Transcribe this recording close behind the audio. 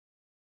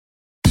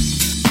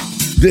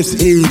This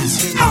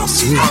is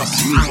House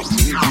Roots.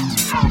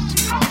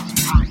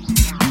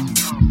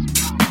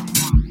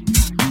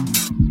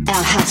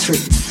 Our house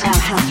roots. Our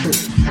house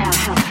roots. Our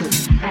house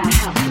roots. Our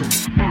house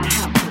roots. Our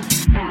house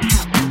roots.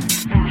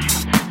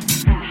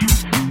 Our house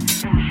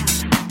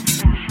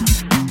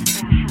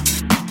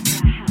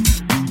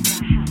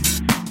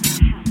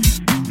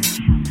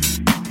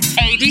roots.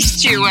 Adi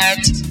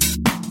Stewart.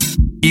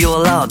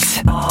 You're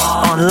locked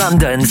on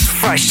London's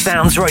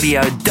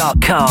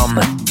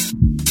FreshSoundsRadio.com.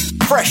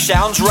 Fresh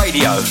Sounds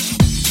Radio.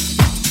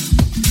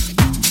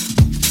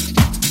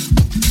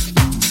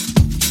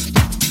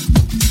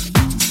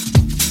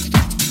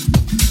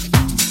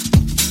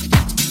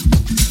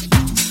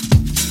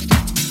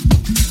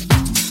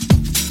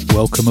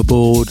 Welcome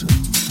aboard,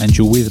 and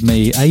you're with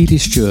me, Adi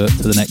Stewart,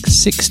 for the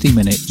next 60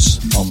 minutes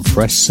on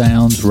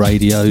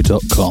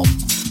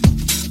FreshSoundsRadio.com.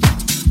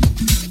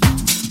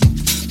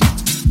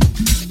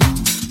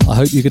 I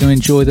hope you're going to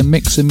enjoy the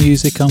mix of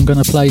music I'm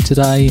going to play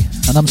today,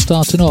 and I'm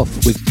starting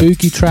off with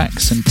Boogie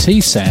Tracks and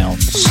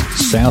T-Sounds,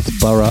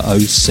 Southborough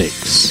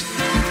 06.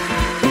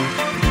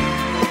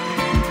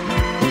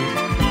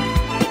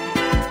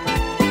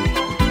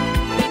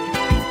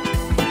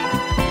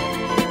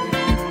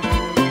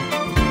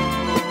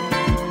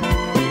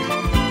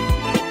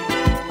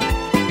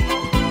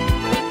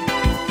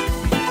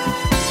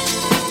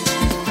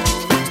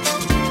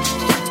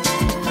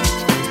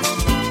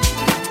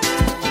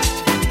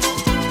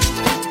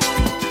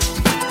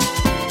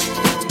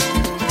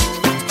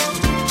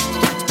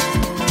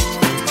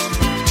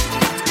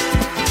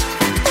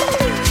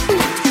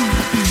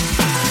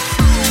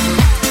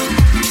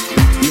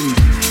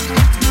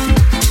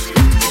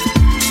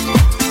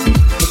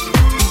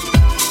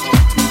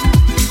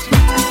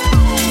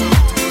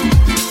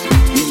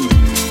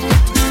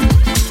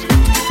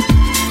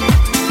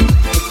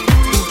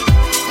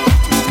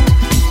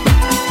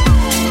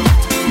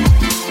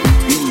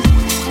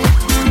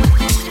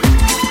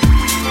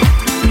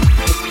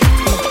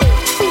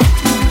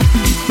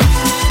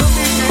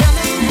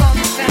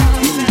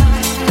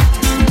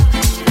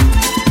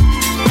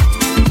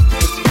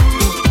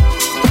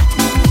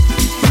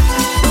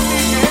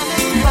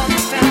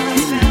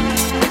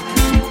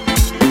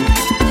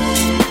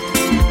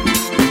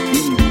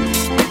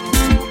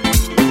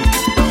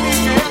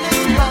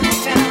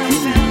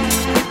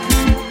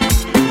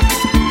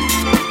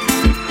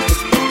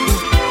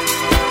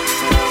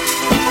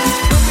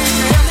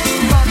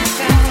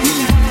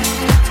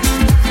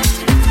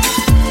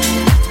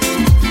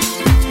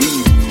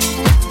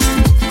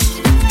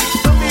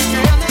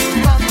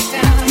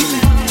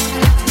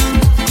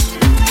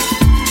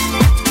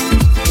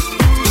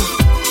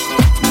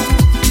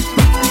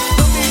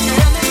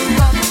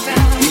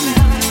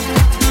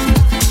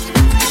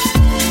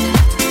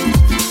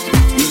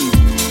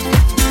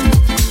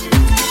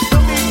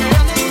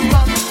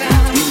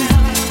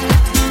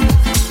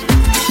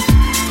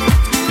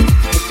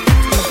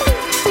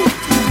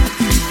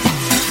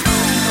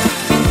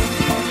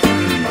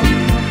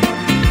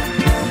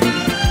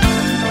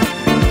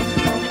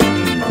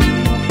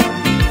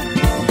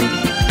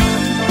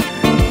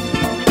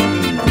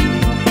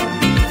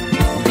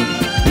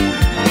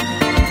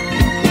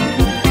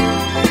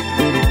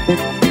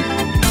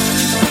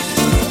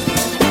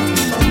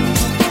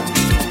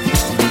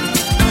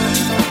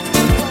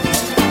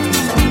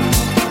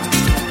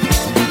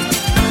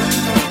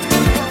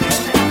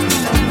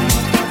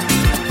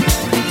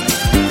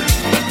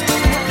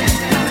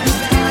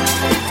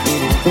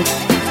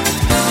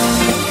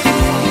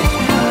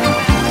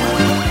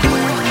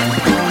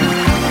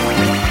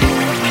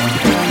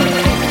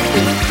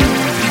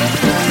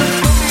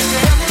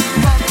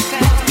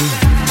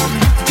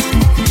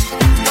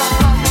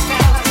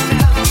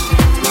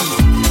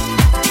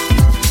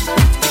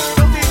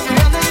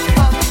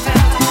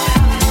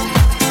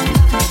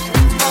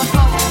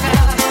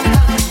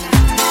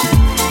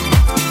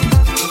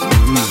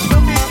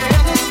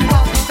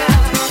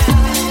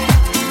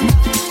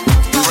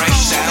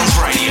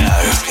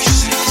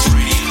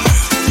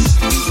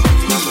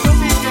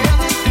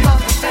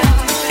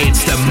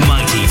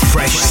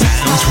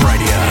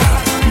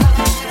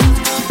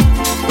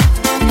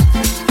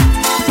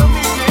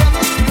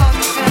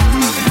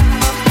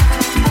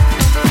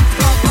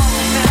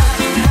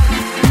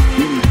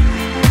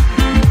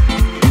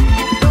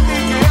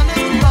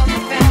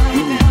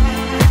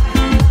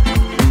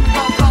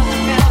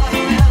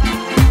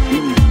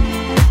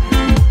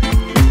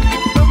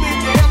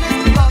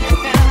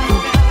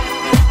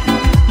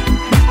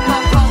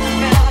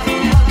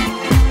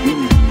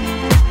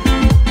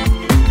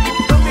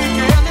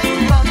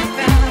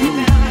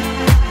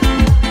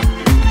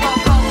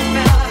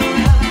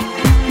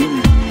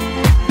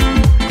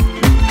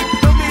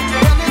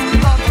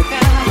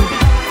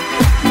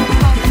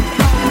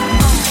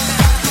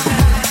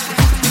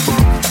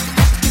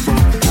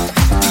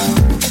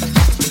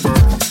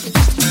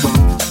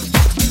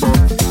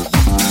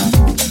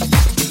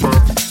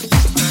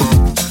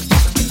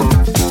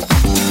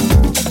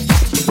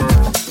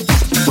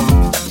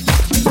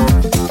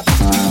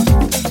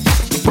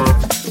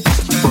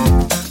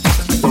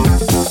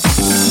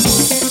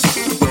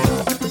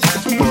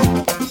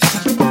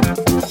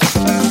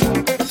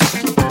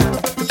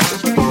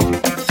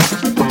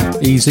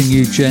 easing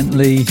you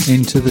gently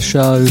into the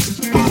show.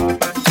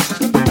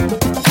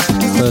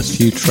 First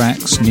few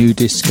tracks, new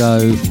disco,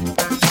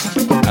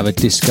 have a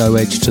disco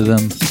edge to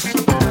them.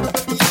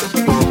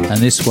 And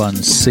this one,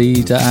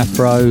 Cedar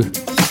Afro,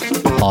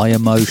 High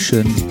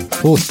Emotion,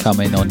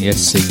 forthcoming on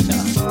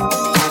Yesina.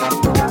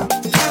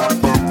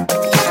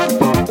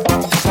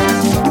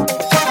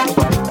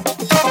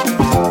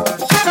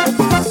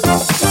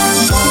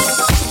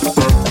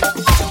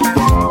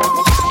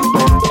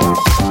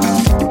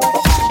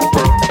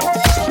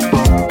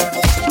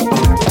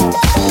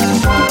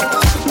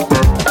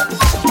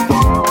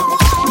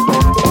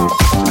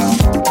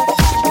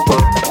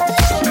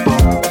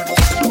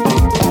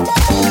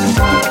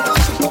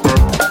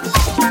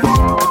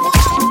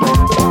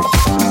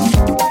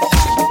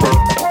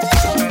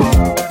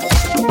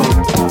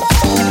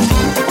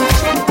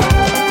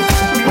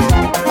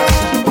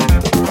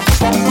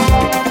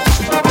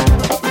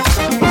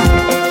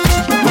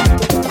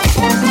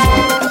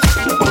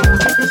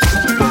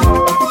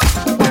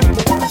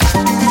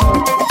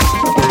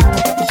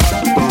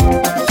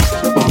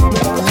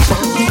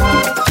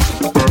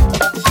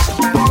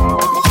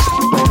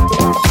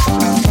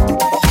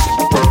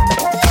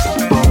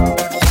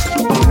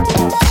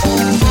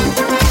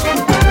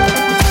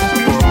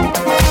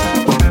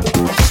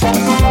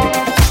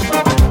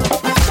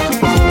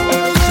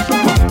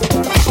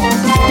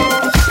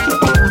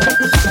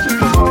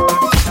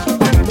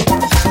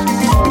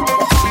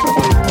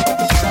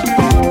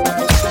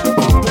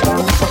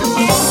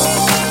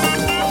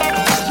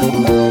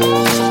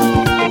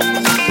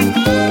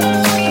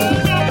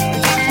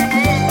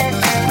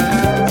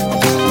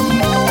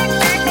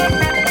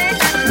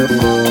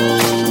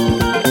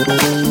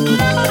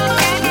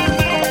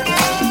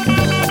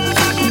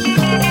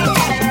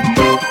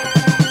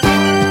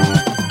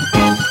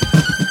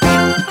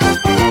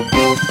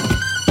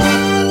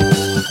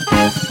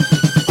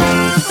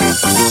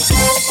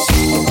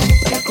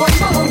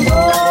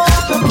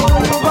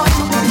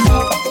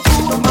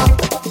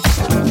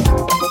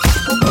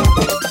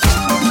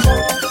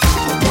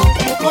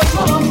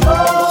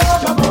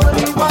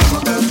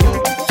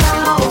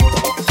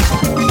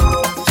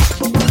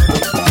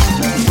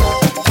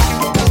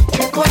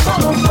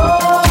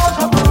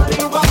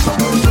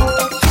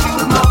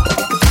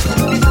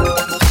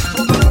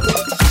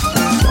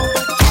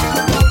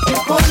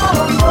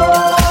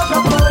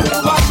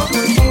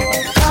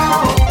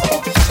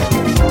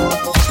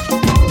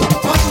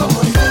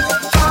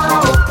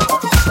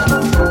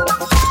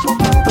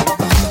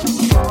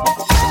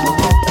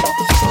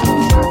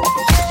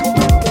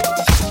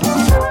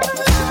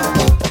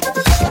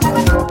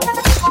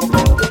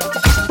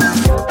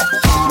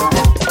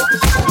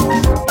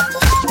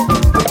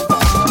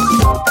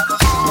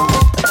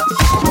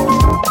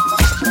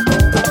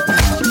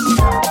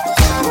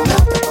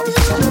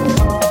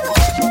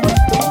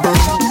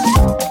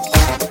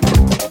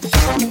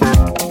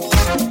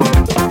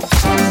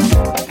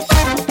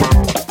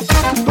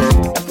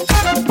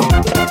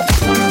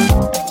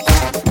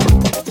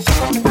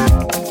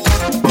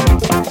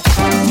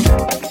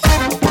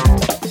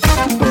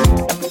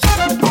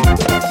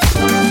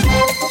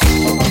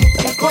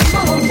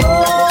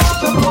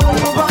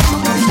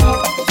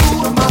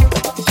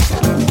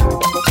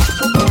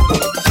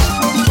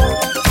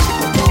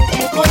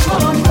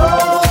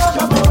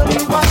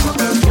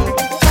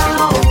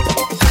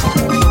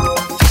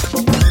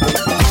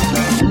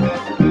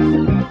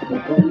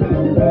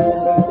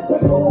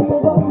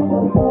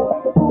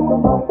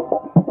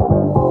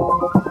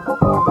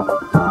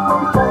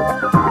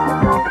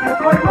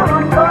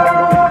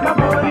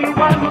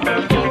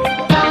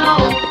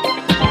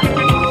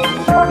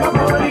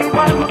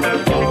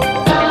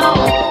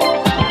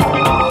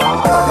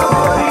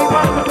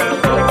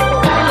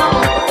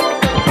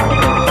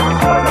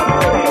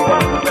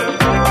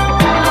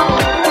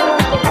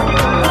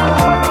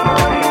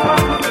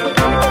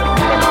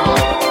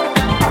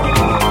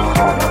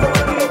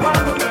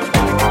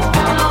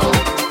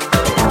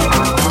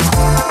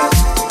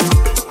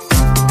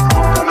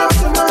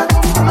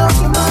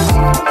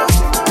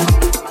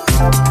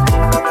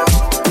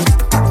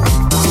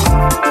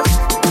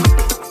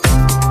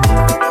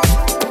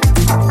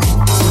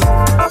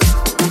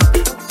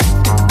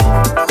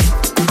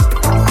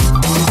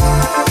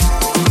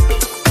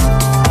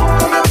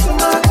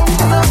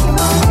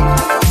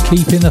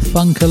 keeping the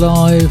funk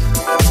alive.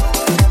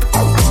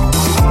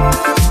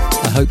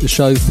 I hope the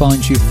show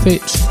finds you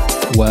fit,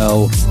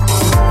 well,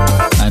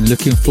 and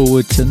looking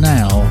forward to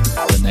now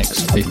the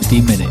next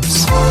 50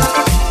 minutes.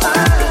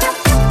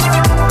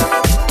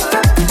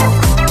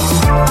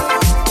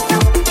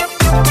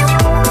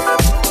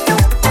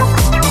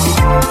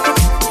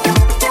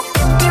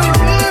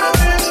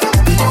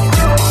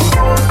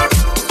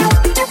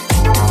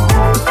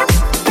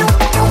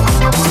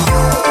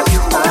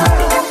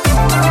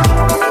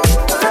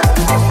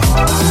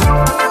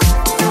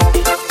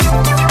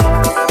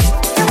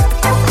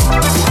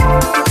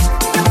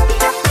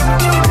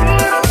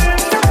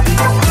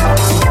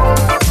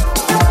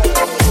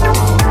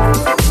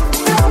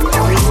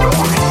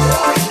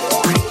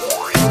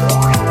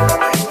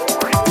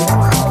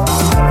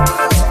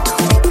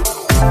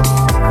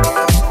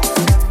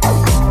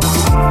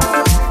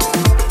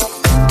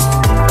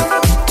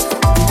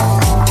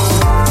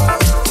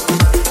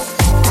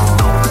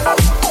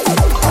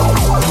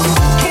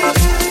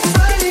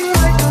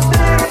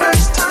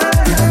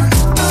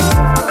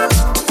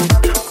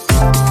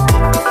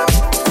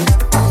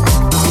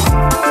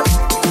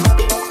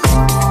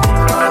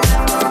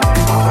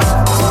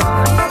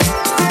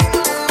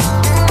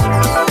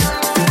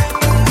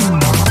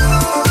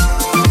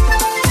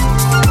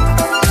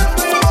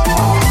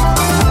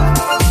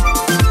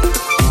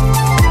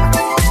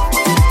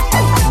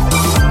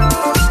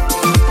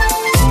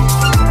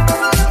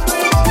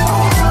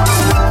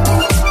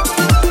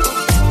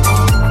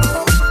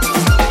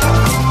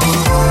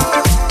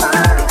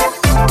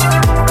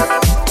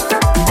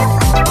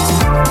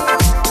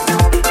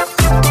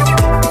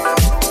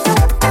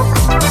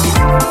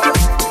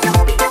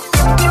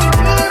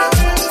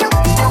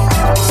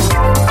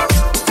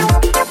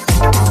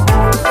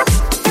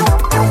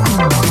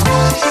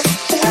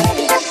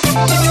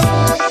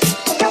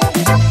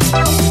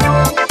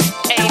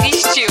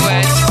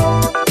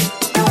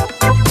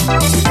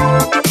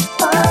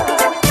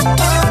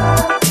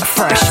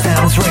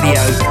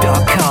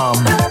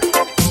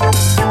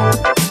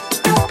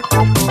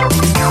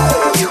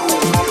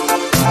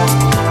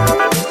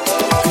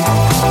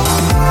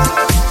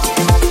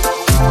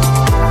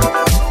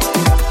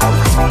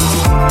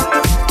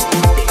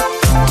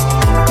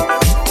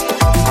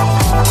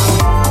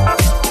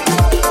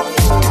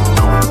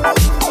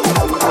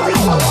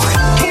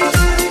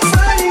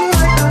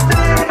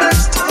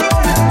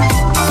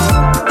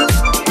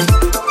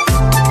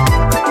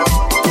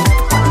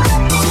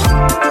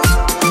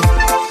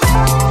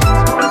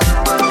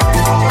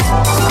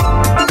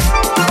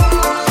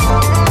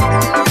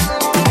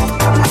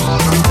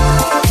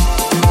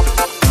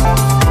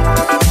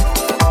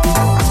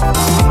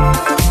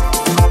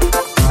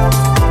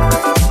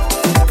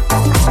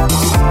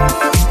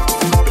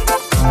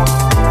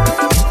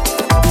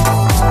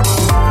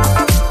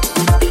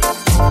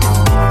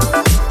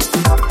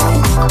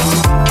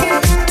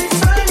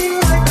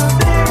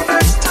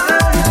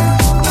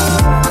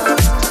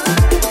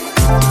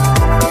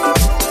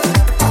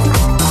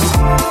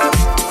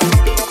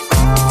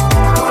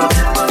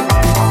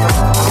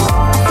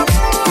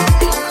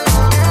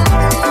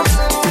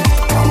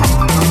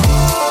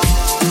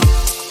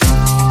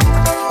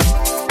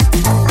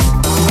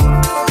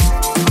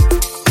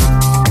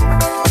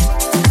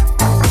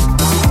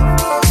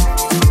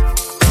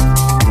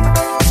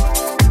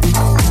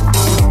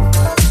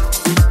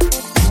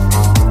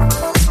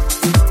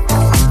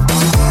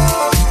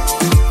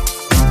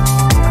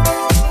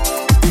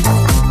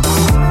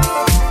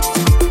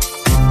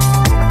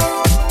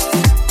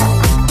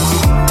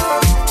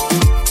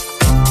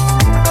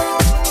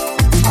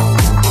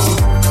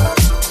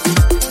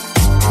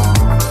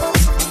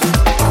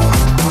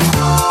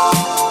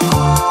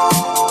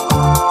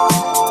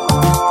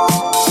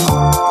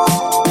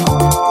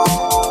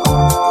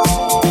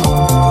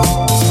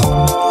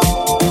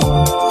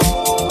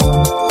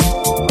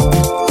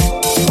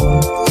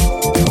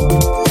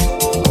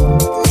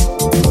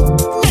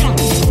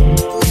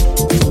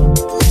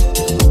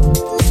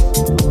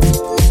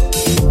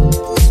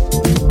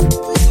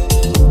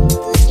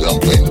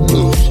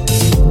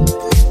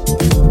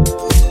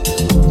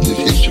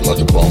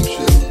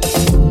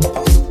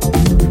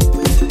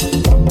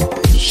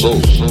 soul,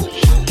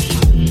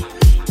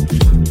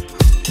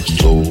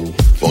 so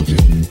funky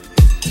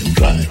and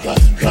dry.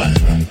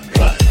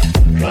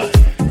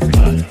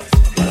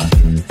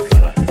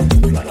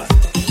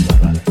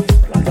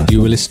 You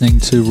were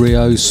listening to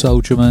Rio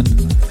Soldierman,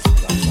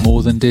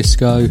 More Than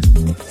Disco,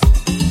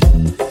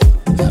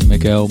 and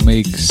Miguel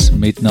Miggs,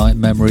 Midnight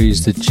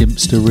Memories, the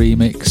Jimpster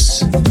remix.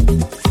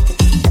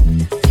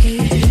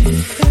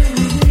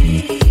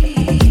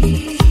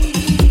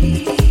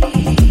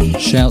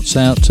 Shouts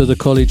out to the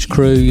college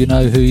crew, you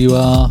know who you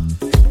are.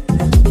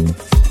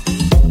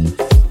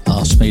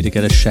 Asked me to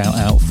get a shout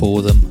out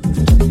for them.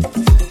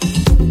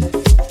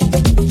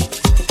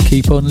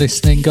 Keep on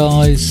listening,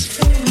 guys.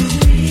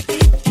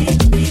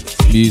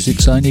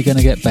 Music's only going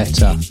to get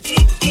better.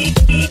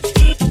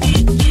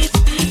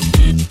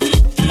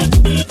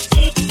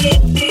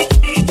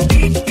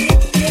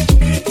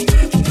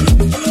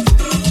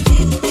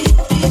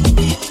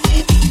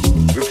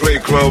 We play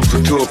clubs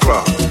till 2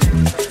 o'clock.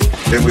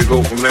 Then we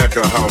go from there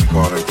to a house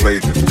party and play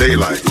till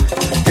daylight,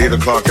 8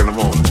 o'clock in the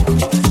morning.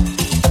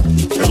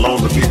 As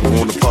long as the people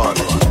want to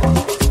party.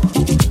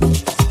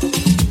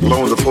 As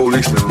long as the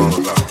police don't run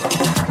us out.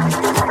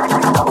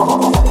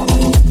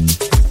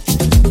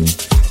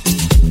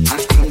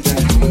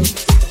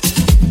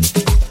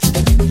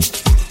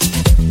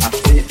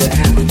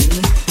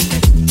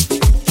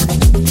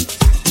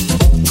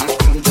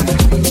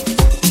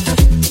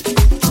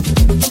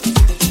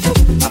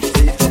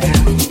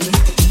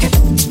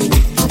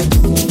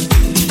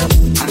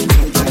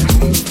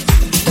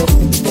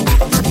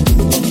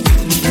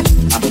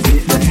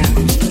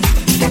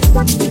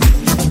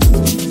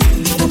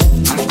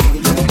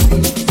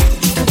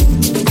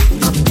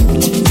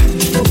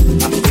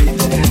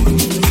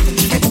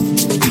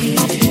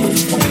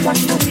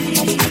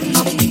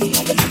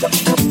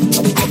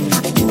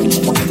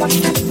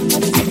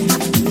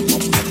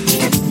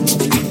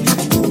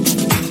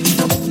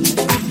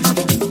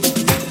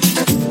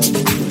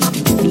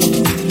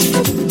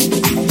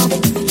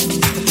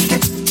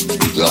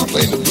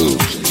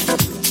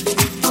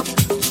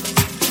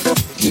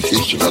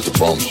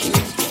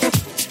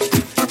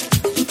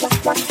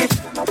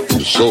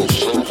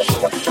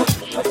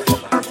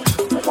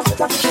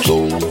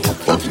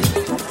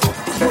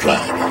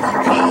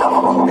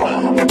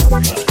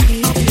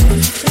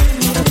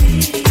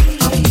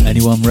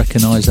 Anyone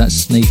recognise that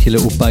sneaky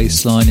little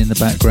bass line in the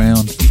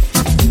background?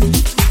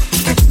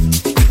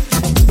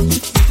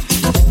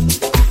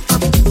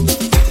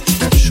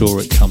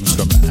 Sure, it comes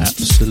from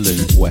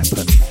Absolute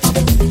Weapon.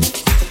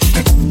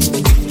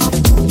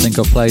 I think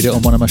I played it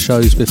on one of my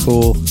shows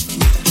before.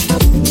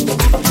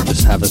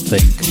 Just have a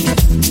think.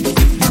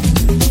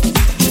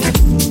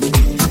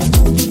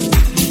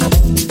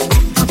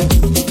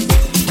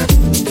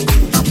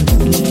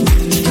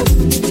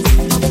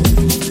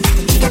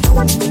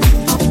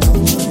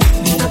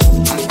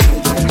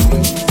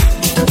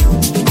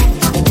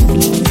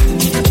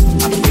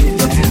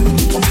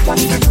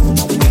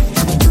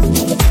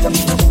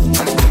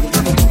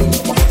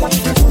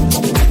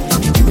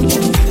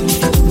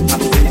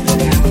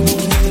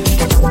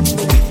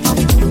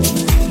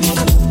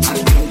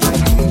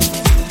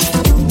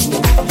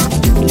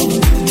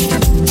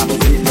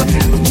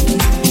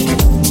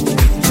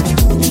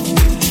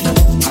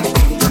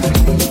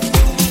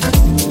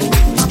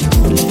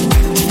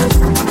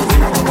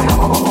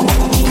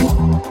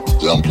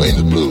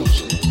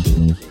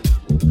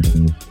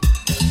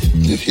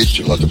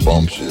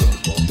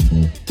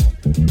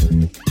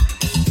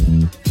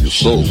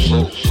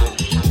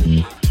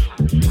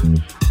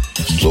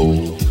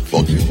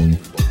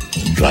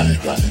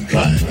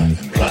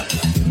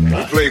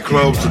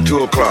 Till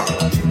 2 o'clock.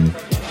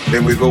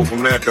 Then we go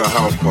from there to a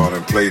house party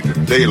and play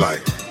till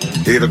daylight,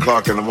 8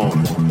 o'clock in the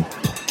morning.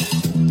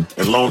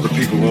 As long as the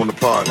people want to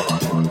party.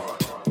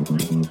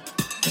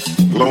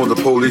 As long as the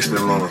police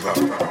didn't run us out.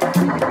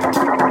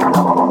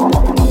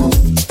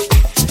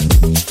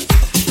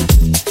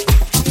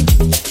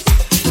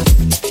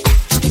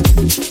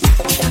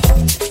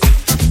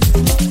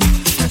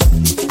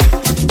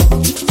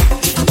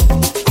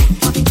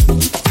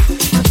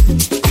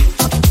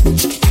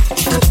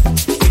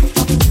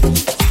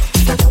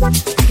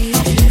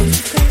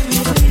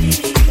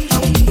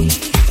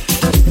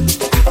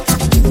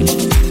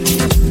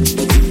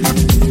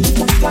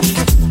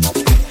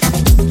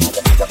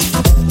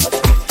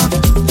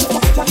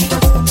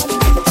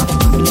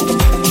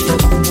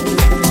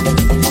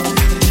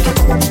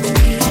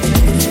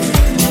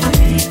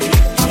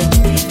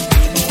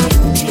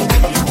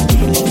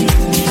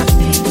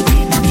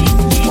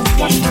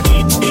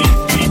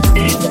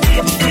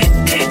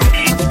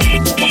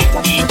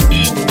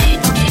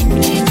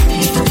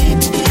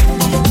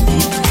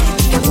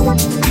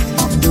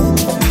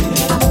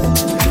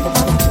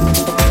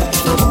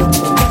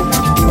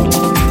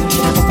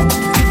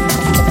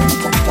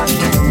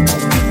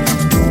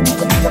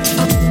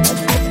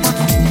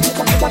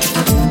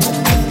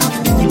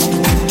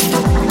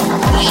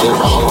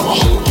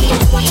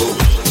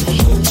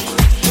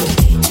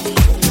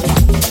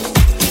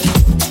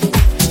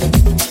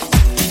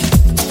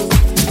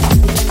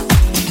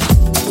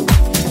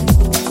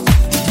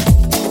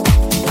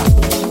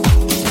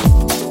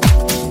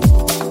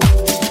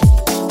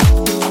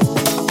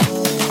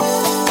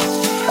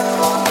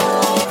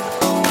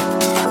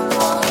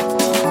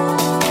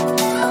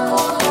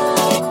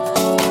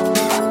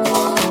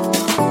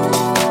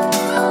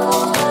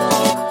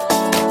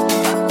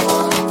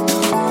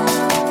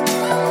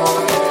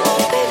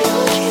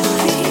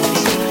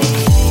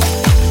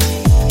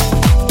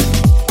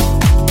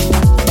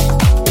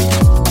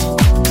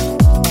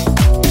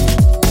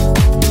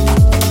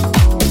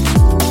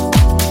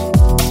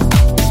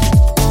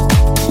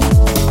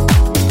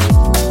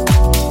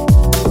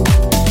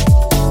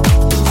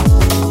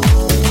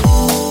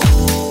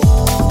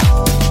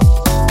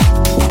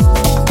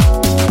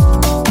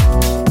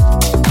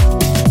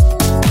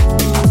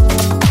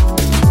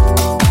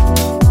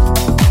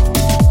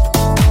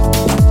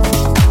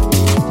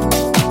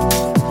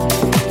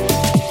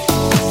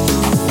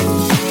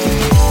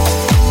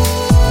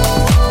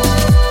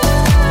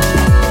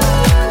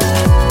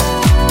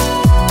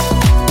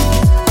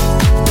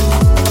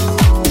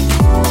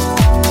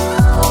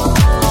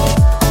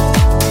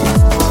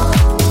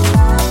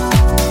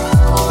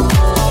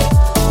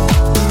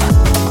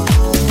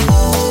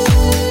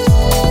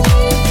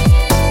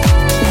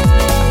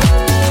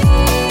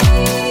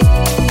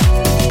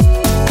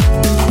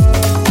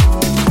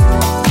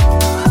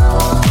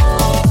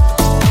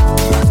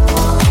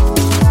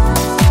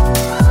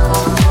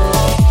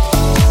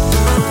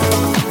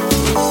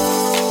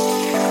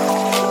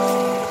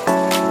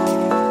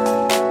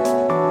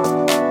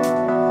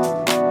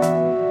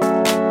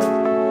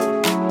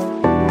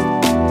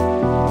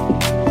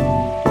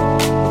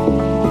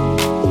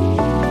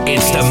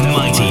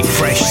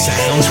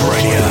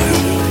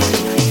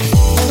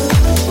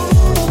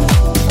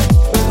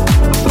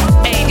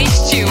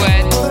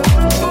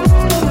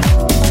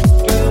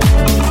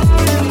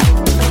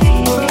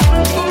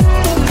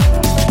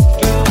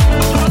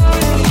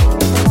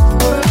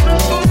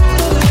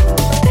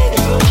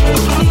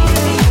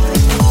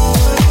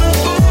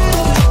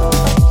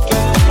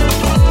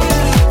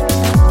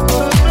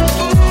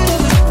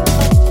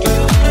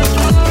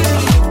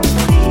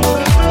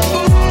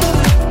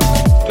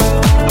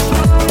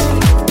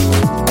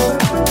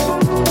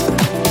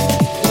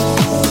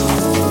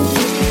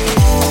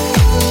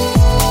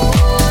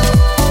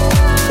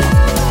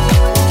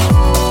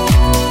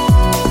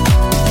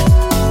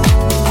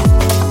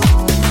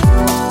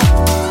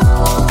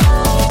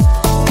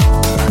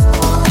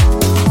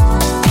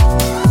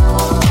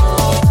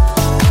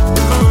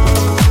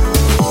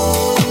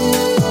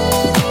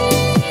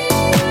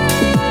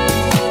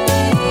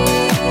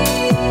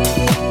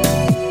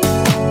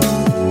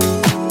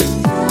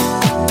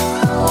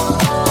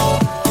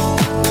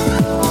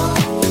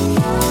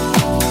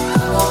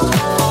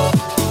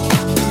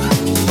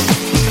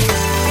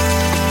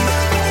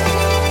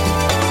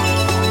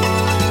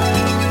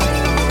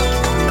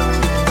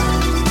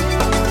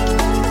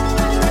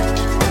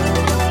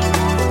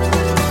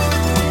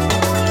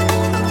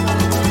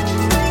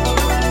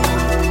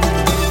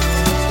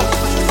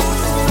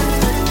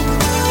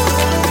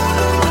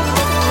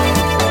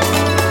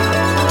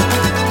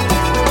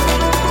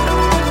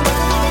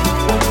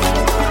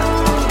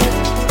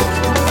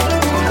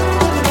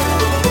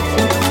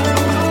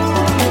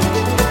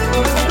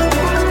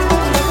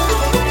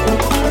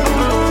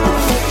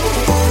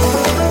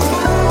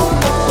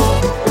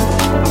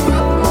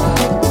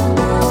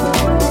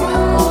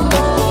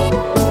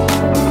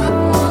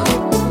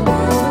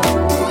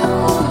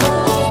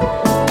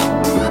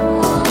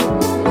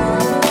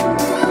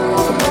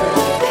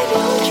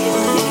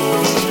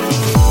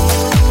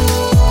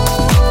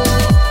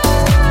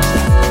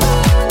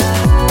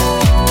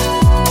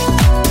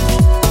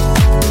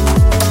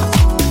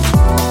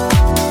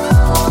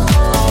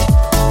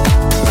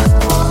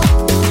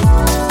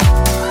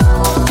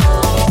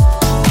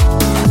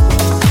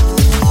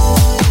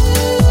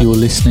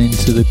 listening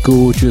to the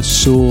gorgeous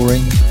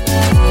Soaring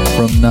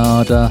from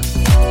Nada.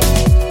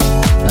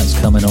 That's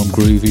coming on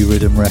Groovy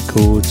Rhythm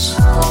Records.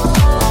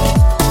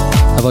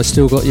 Have I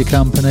still got your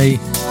company?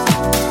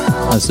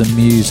 Has the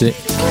music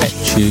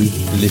kept you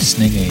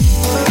listening in?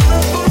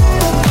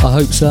 I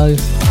hope so.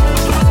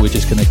 We're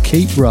just going to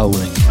keep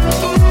rolling.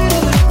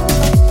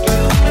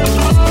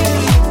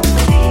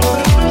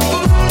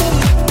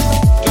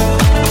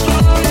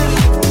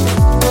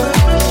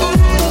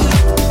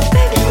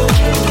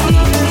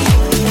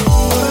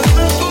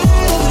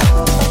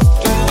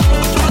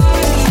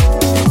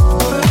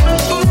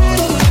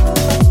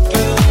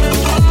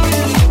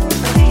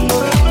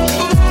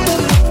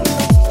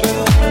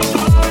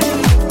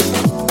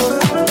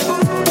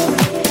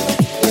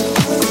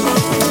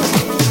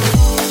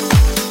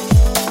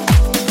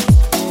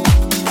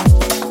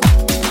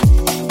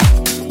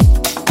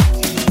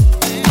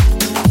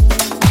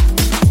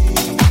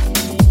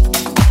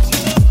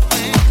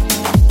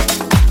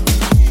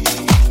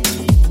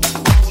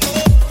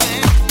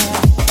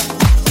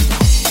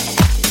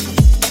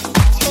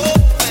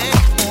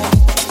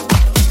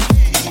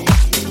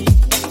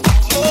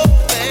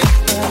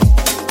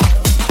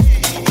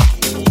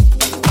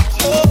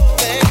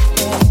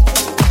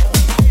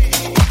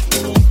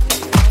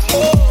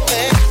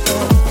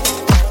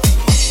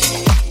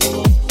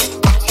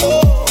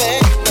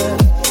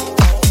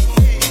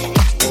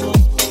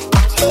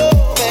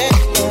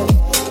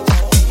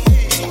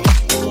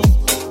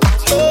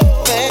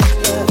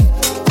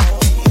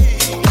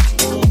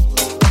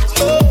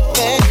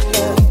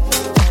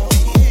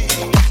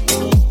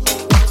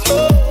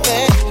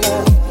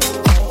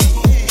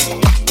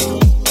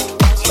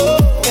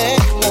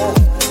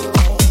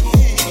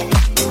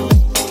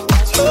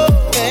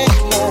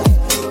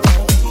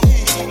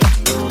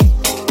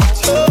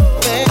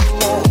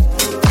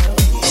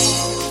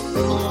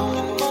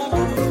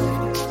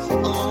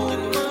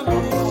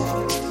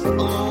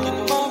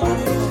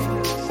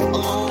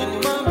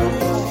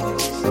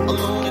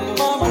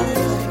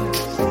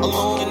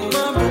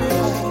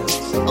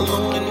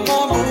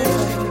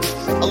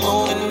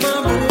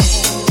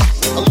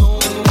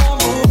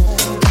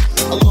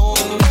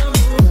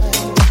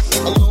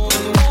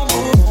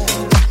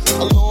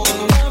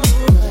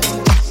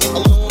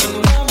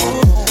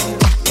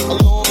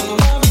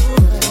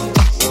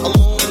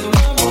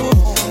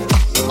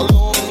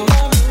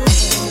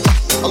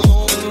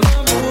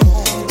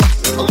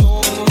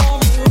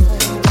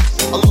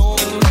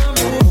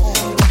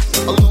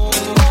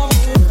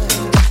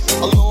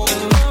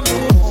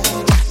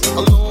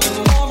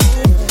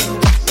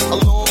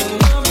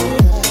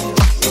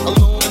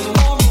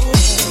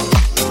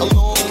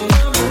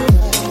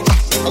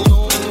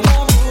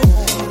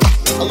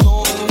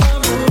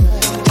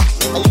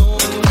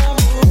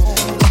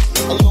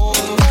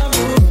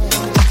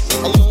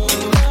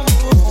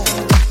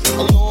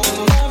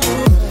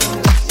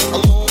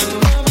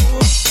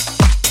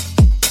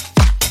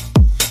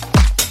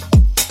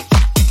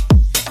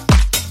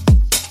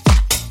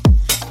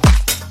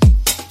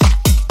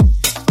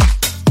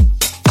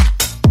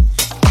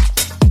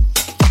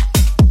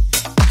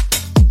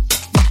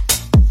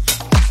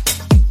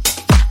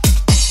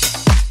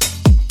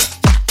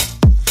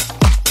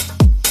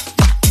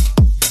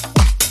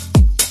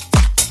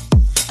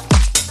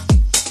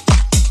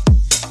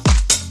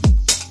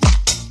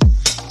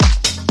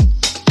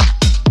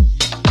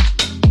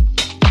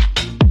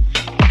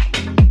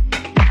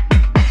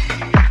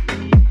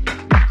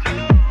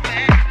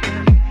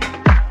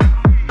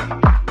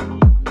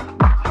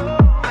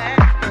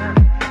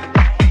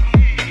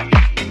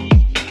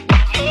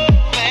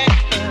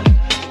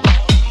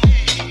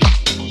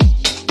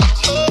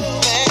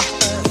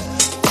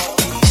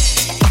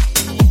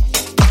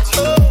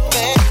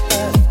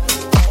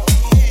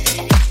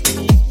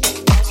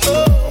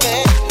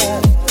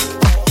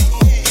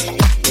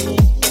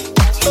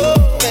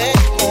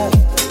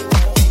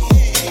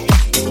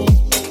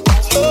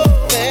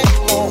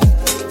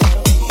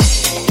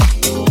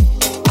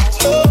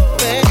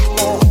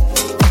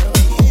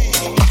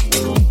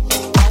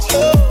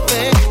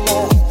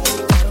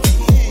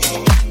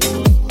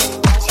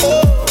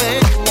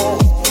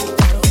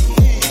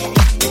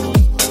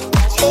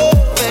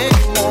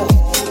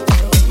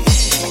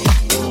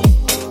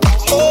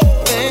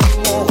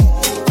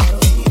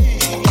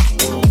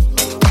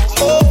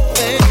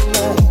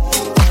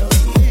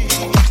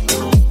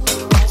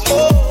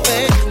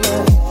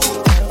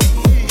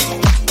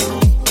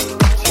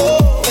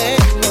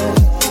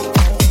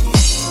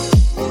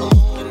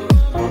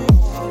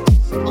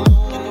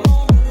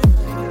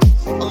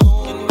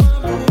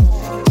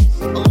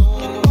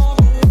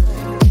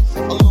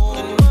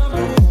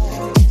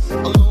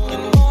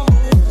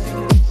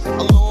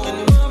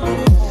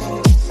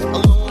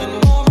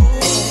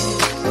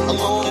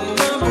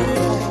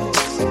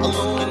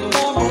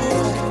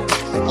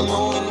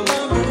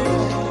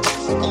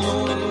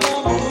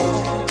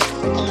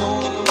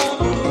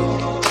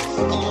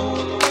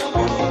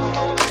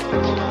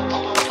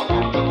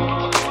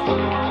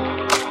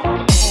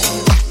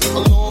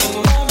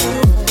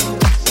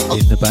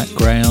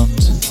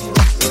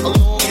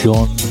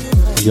 John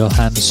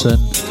Johansson,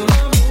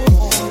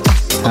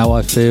 How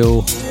I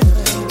Feel.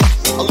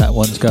 That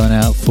one's going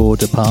out for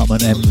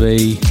Department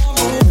MV.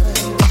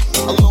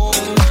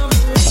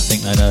 I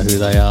think they know who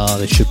they are,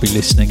 they should be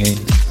listening in.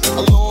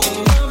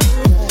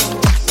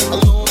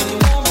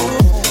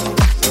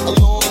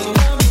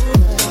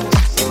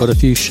 Got a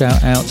few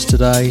shout outs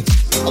today.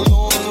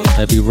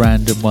 There'll be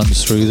random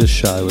ones through the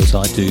show as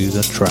I do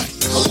the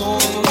tracks.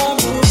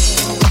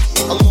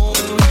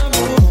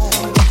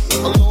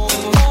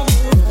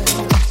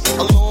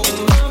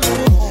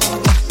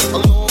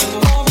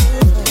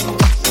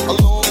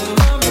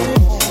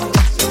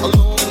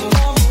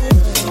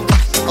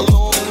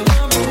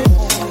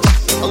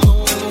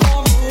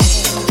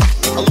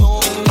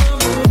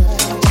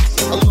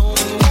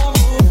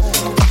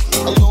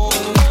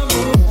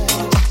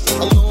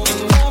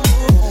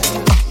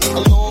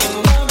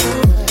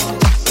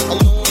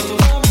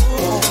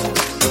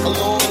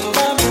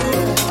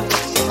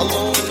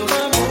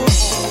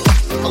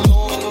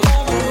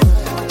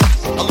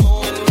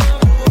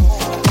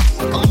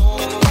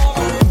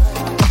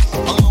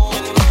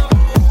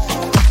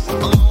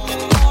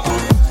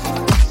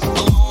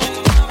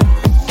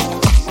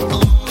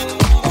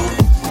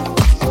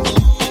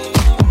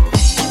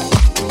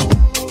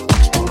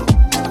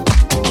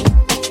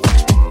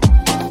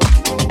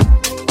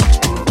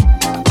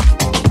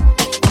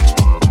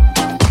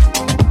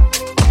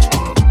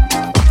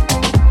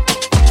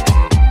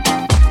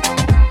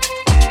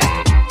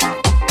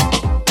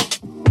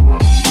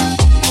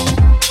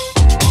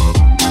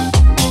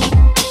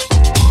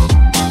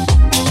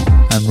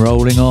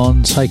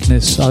 Taking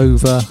us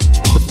over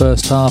the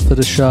first half of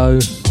the show.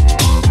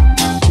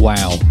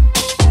 Wow.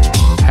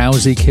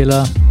 Housey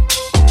Killer,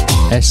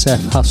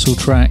 SF Hustle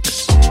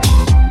Tracks.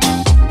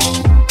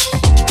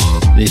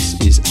 This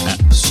is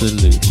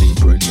absolutely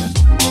brilliant.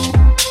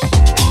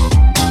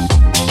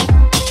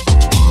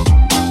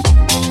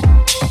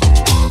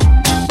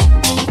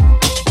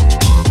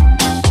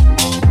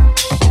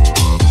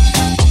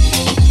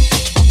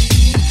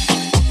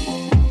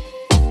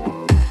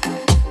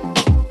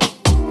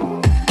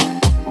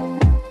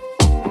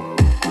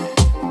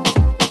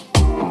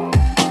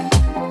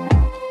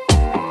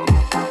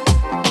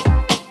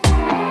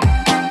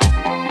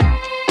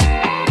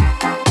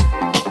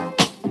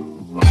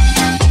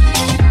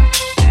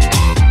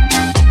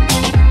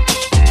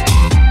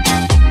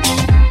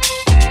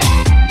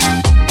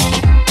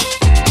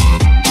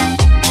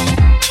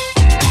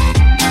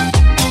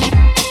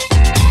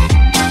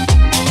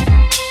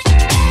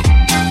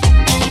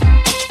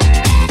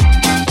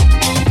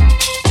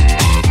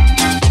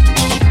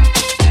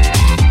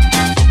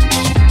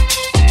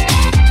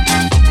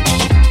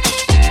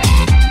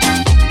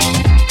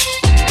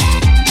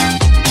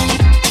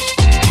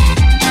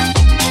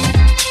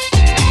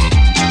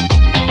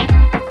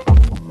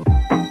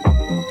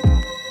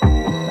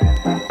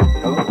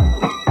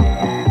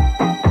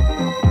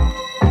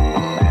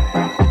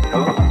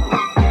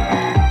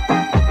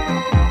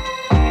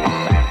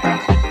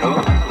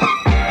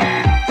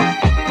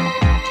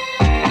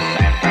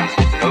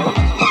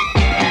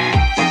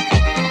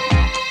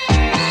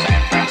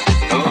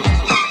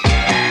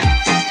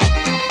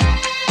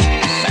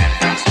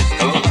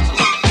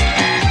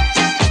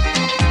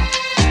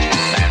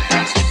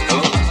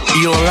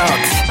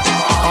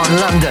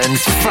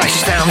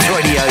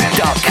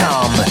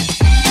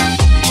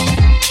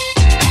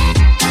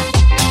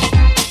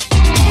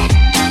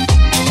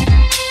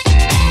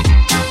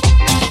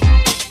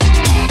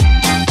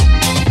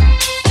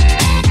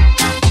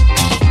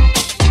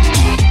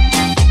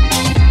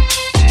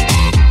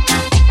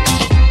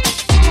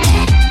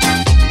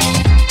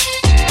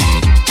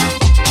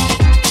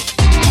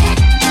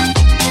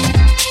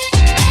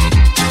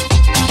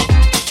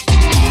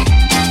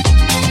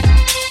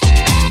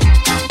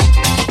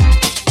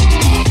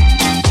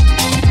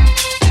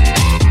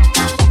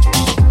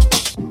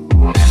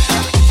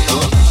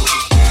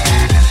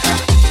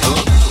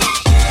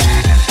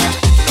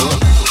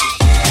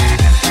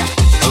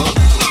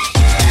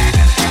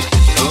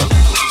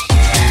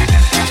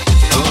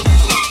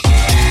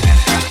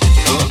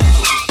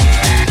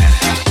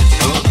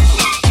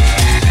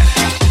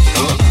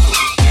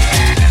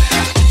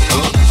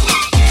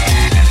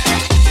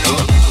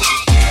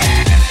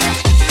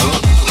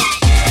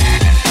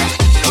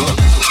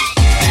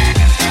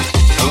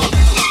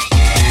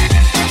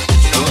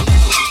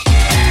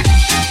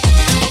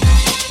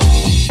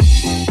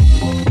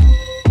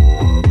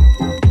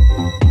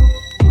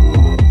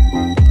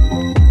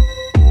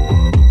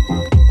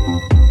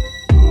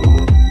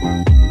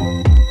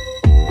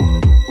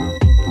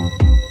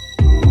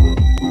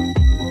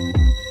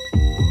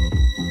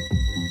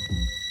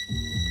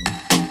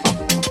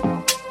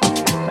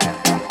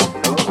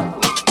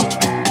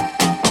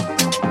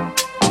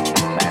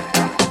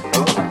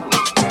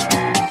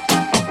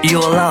 You're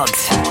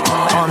locked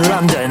on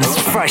London's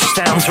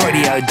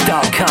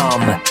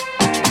FreshSoundsRadio.com.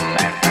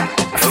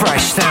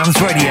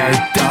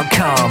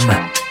 FreshSoundsRadio.com.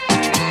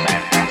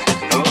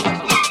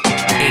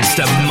 It's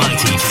the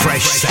mighty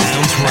Fresh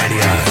Sounds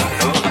Radio.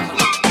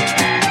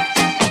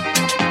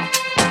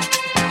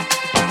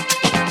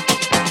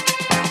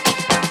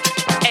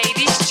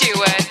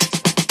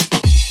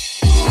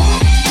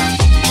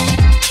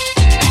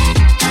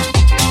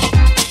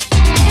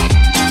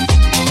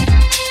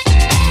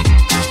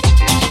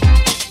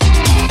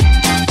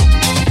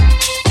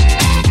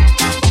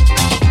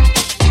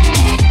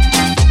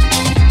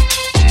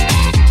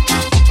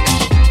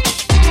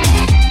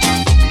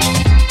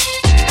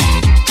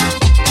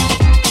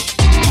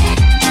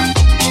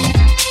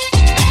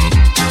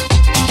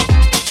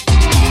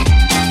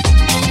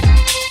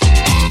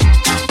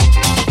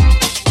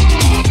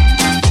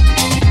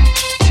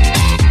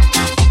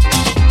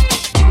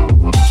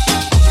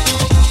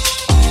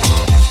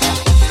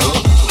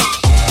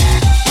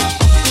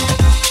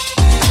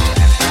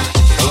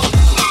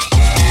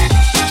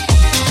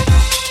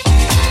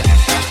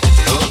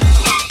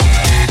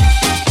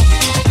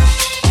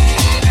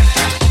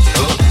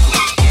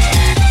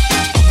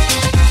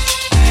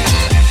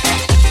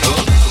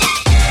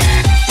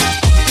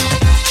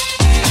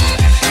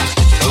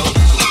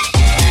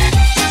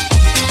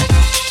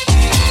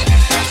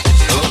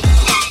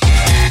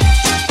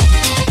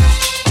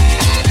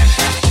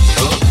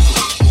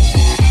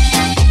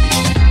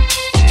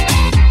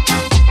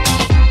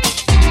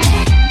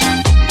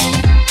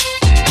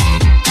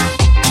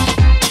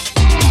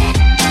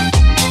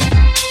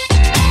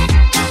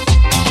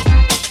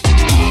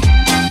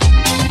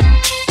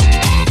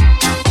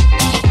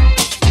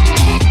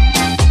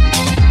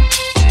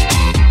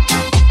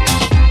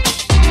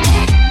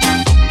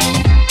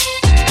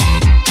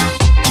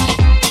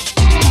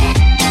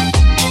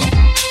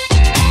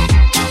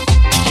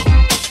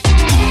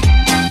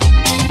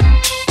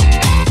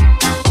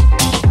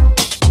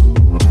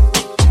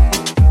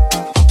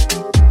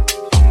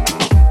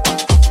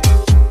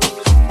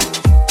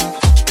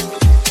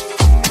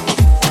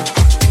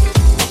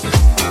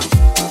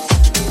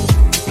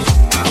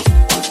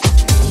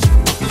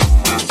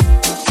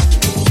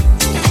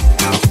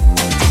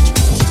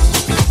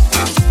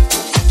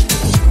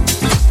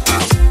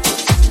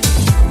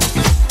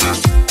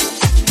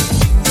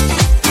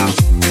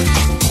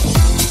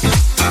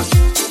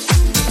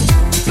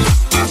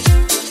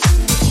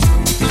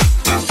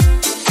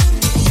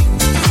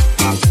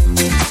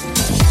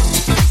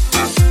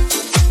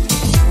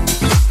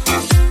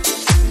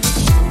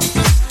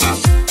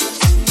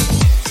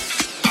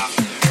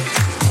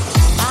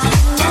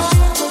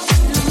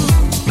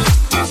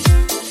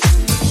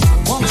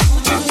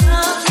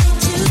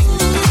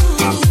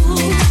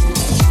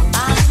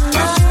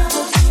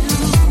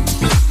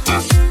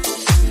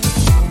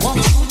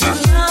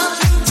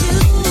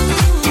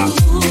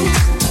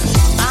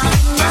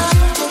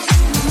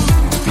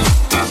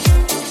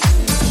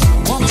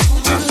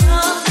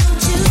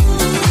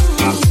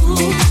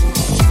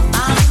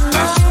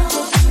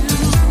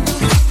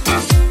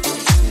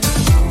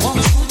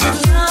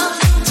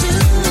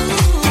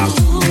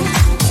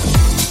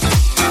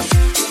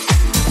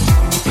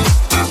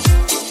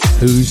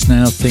 Who's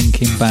Now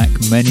Thinking Back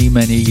many,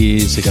 many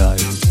years ago.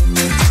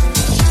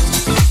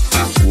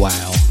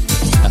 Wow,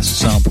 that's a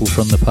sample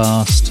from the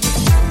past.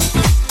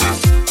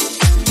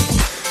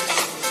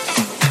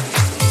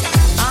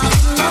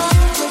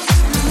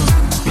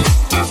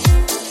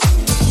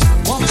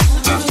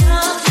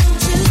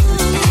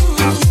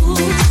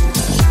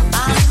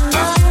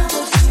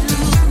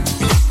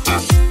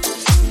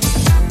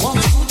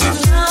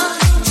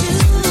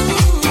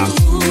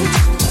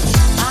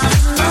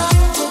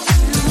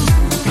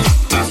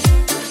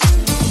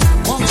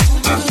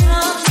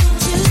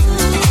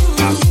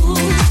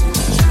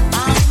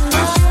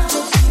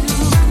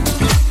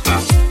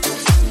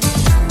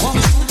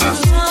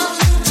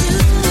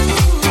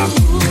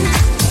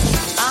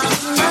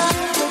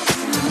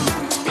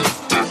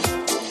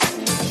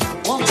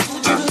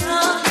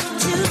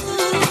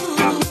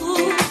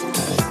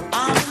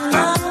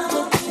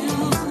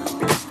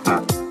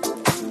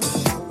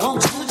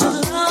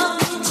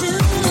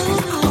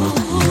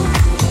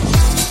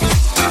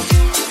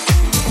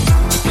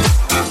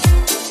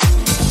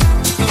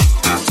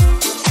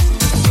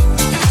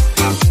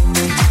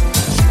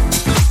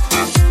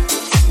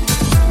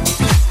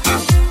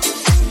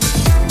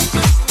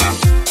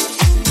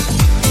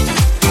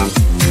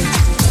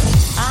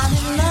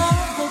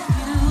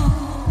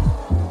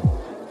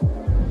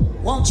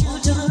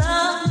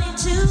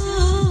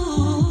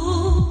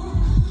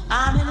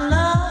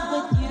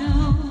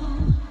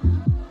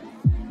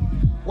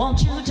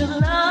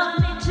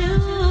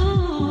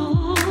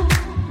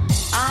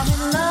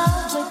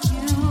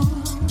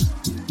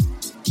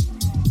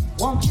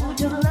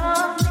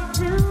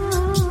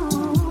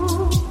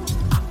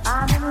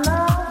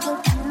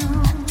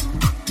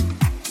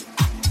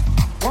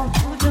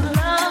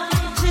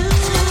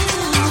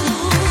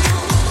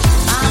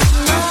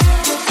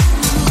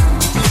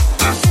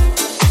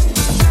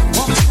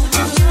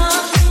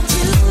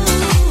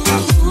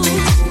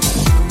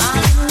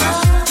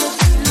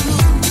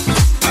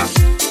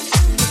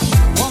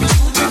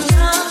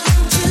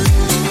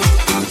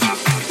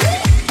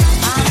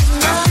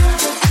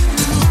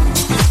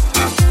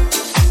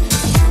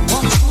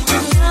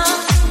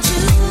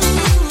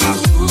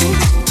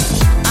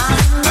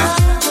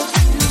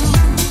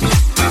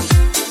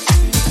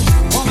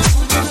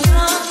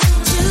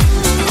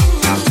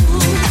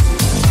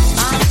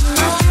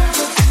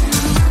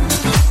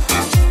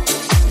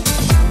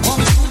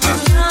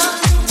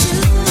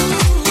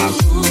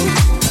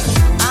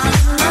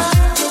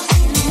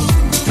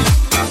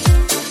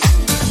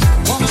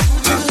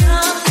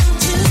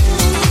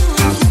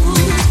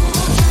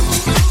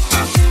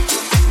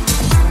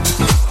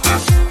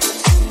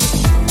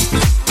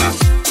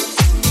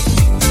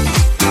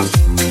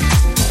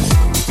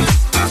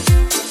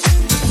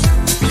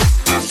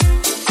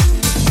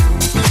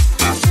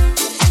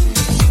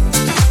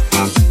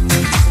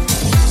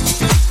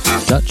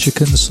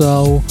 Chicken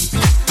Soul,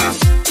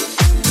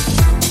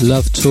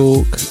 Love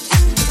Talk,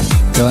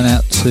 going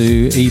out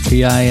to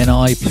EPA and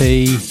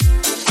IP.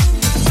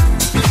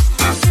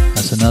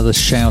 That's another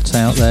shout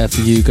out there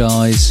for you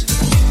guys.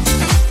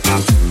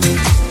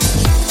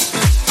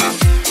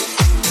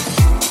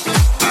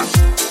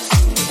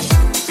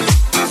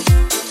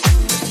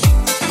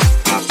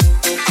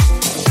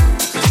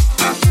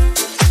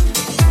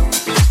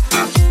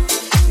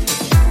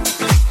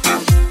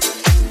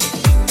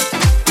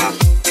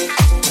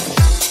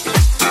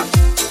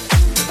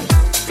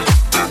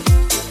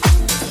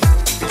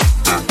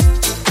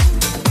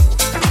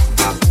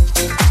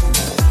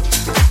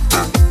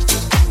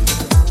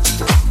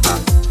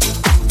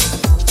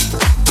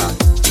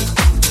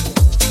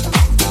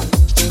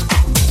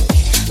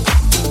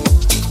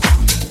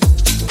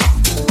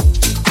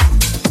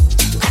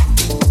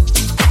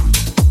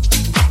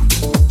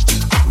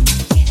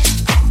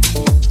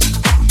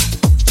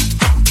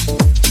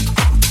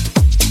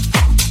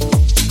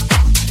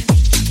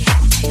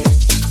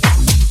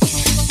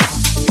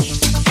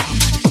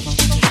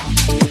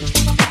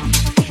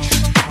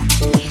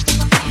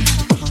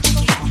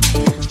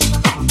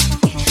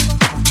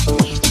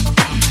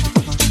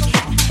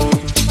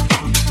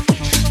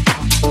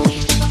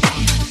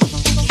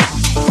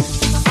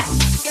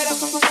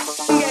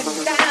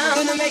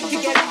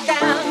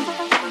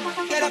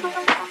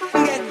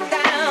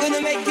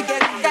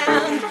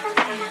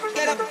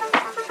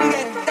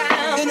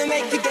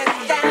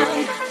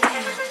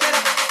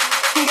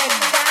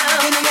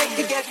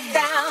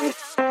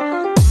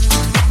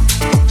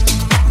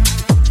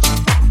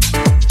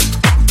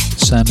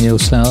 Samuel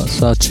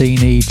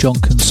Sartini,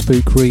 Jonkin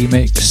Spook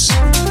remix.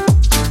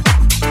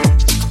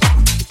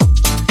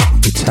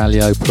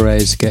 Italio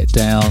Perez, Get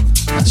Down.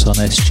 That's on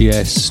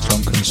SGS,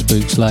 Jonkin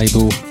Spook's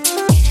label.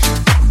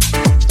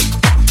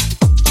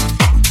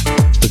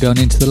 We're going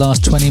into the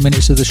last 20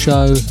 minutes of the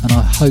show, and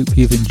I hope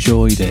you've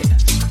enjoyed it.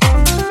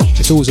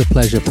 It's always a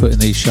pleasure putting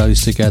these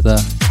shows together,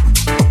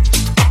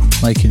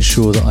 making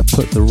sure that I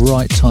put the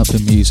right type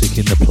of music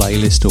in the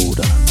playlist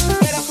order.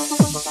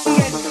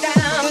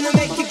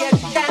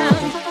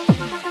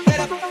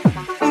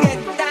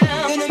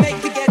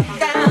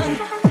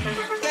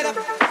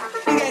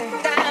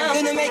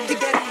 Make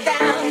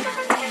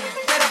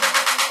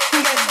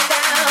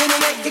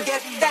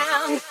get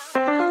down.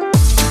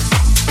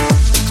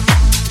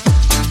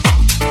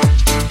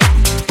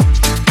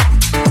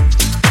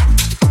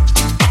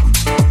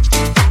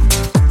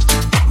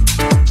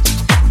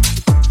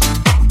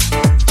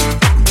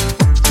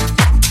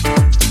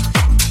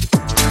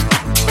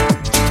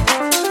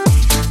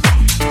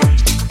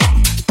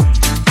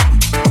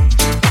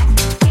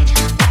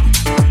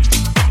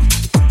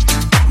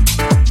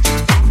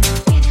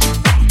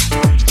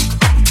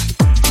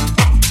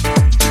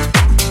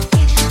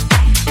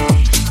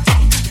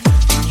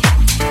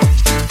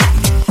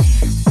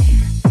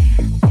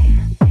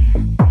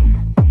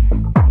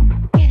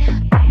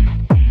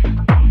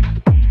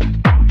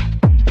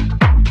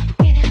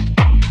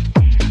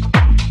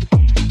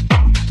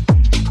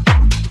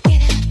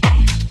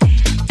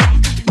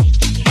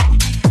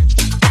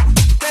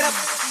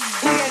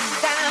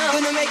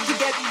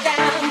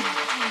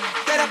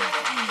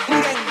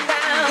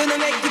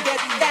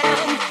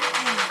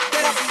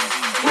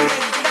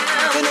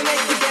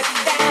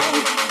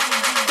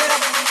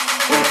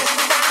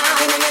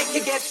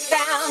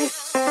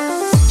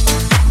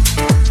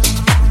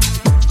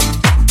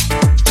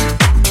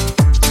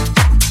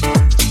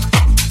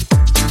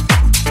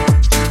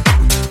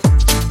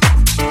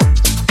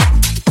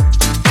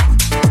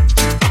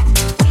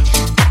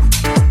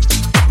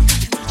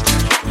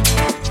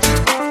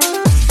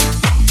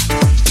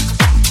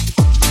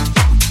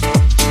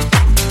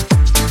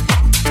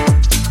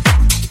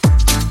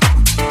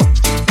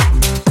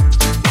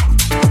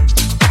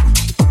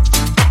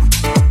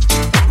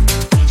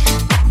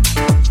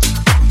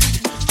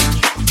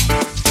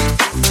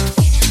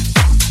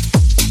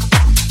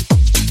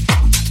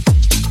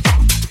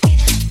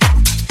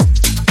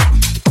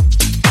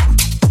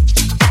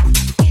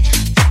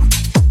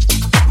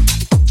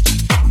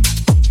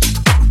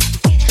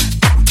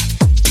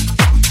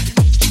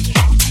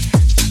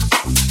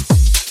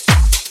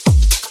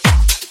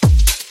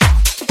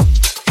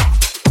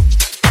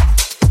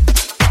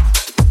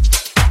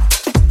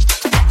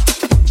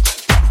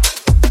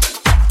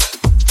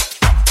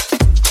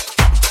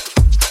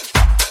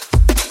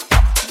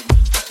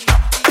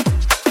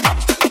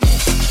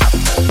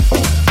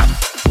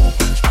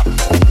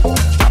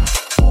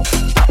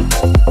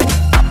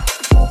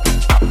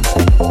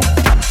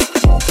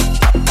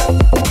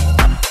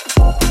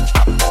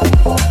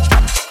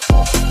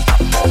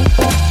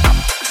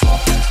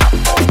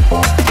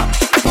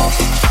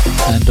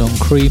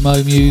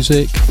 Primo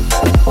Music.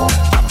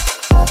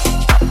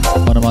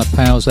 One of my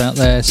pals out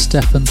there,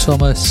 Stephen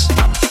Thomas.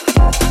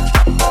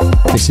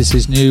 This is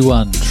his new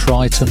one,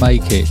 Try to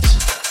Make It,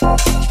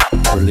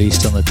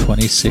 released on the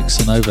 26th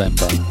of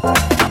November.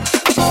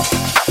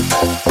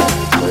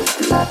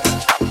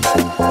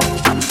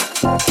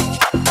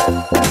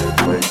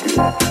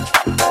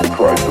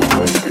 Try to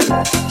make it.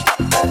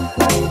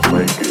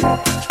 Make it.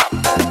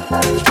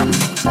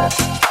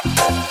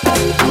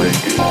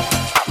 Make it.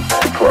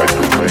 Try to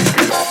make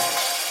it.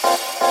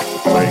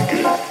 Make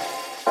it.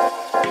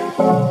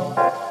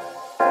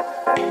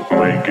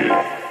 Make it.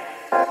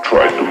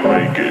 Try to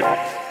make it.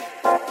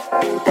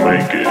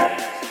 Make it.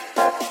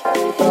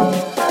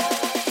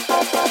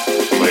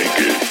 Make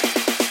it.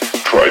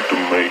 Try to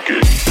make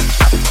it.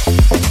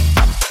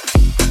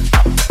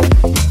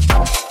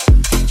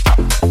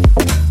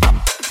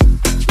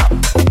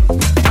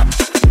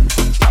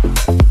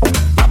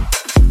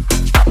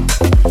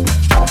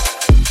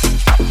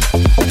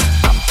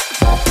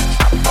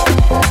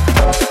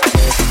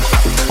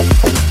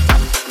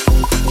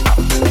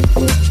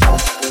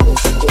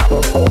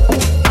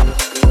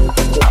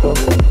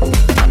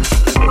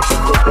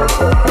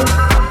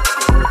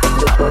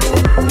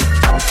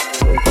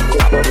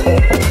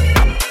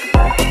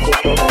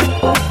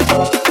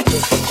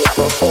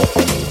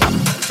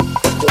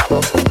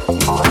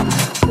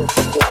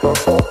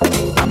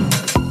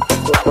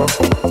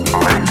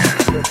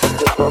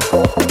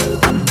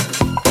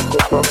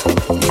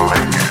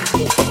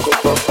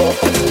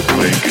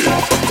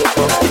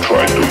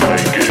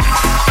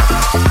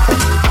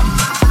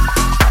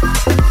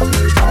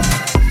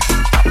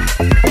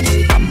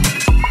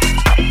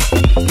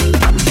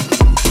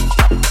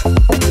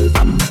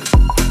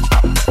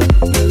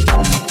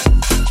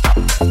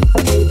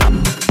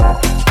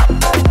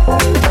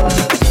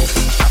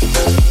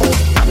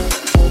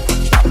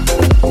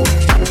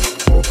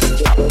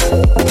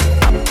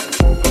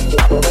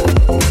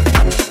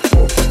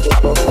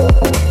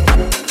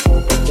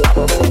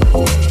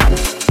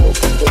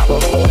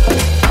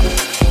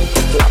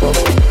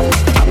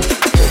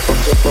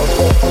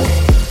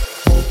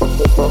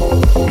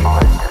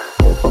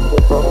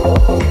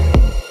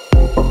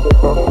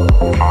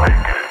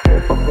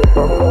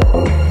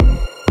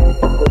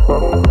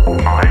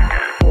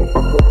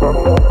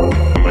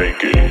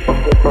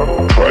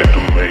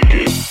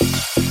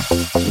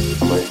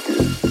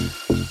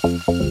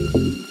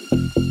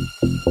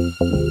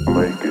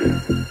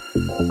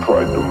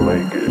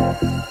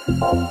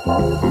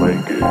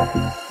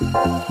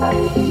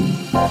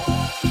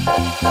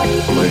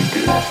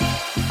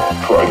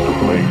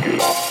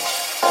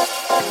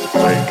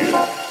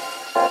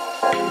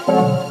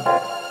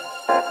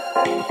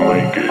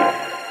 make it,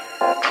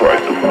 try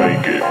to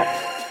make it,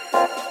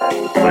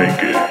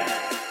 make it,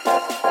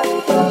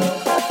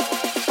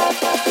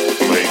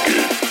 make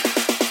it,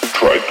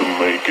 try to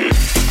make it.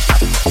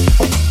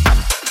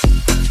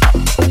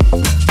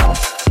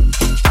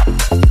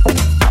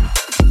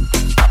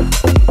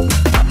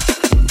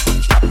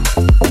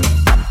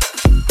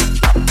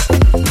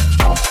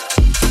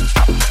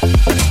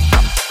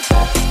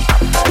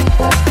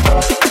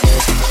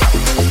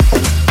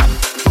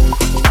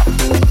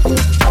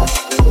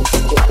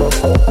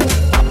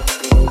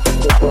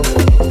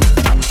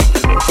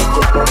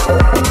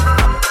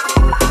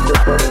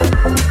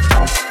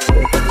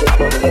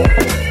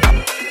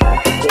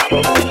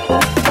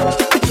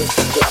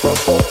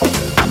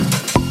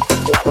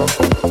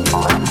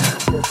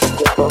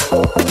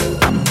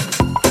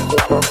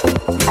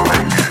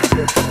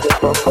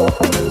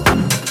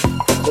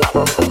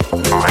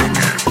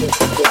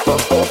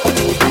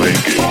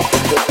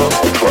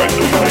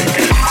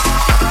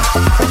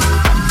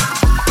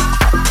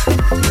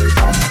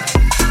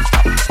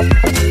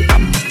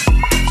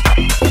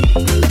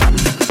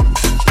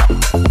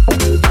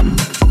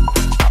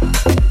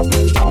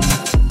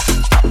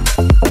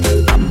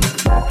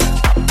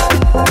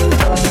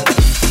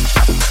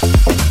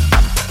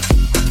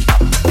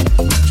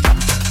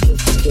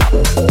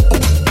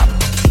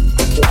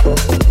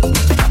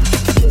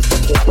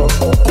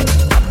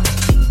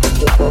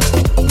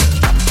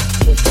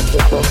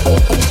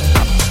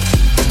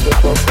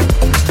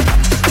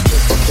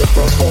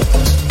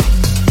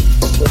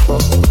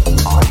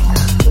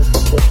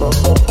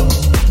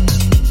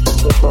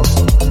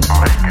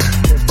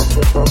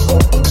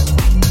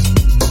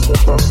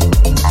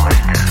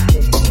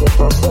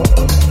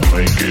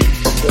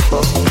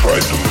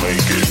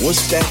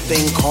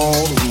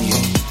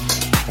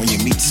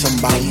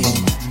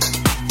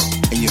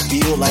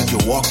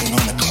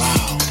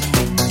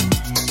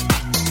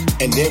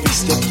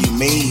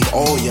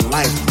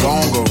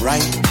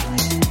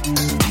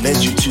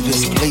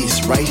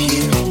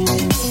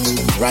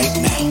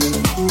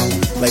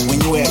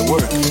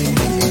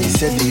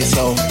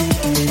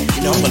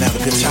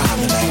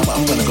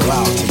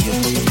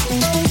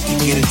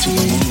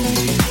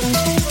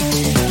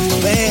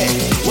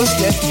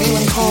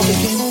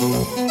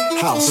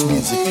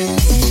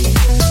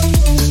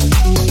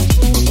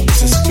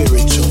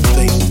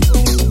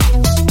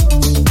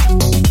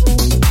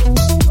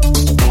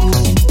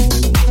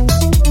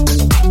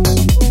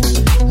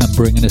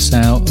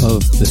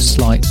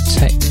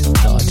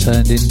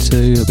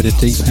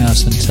 Deep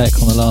house and tech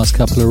on the last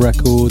couple of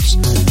records.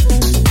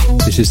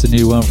 This is the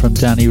new one from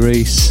Danny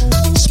Reese,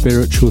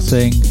 Spiritual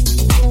Thing,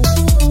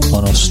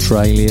 on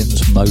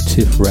Australians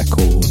Motive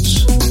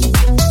Records.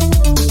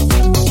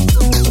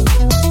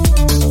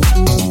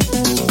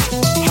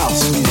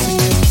 House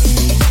music.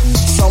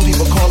 Some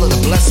people call it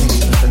a blessing.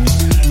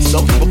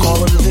 Some people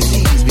call it a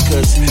disease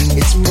because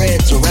it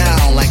spreads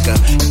around like an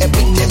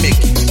epidemic,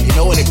 you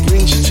know, and it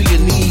brings you to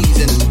your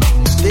knees, and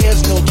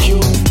there's no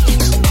cure.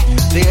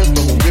 There's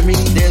no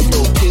remedy, there's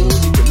no pill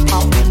you can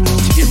pop to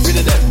get rid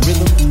of that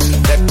rhythm,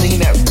 that thing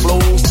that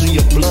flows through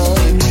your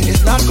blood.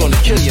 It's not gonna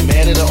kill you,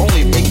 man. It'll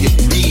only make you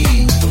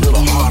breathe a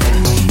little harder,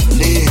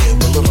 live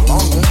a little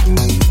longer.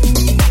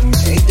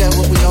 Ain't that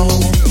what we all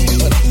want?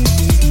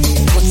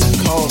 What's it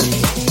called?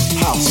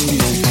 House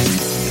music.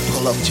 You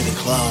pull up to the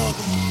club.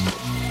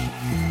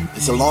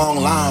 It's a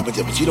long line, but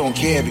you don't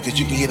care because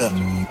you can hear the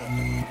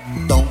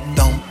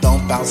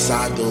thump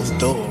outside those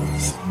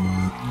doors.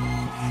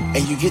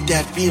 And you get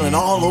that feeling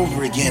all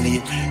over again,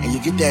 and you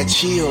get that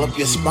chill up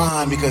your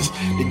spine because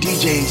the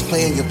DJ's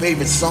playing your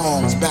favorite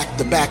songs back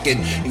to back,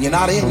 and you're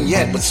not in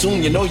yet, but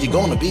soon you know you're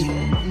gonna be.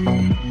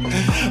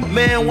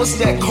 Man, what's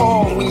that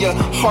called when your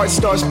heart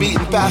starts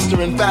beating faster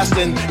and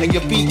faster, and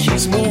your feet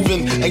keeps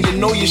moving, and you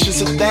know you should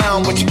sit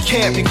down, but you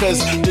can't because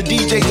the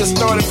DJ just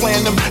started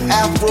playing them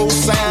Afro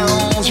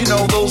sounds, you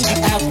know, those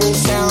Afro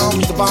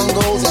sounds, the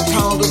bongos and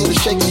congos and the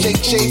shake,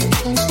 shake, shake.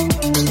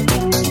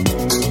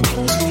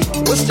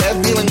 What's that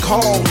feeling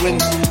called when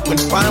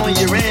finally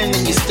you're in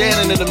and you're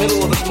standing in the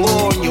middle of the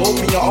floor and you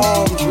open your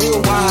arms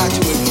real wide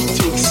to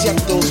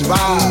accept those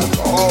vibes,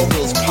 all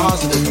those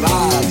positive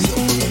vibes,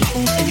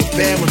 and your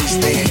family's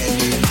there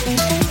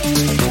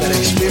that are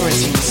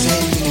experiencing the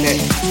same thing that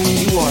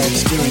you are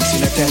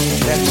experiencing at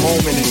that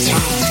moment in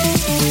time.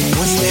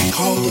 What's that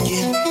called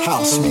again?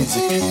 House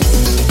music.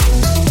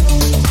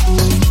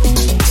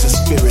 It's a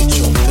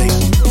spiritual thing.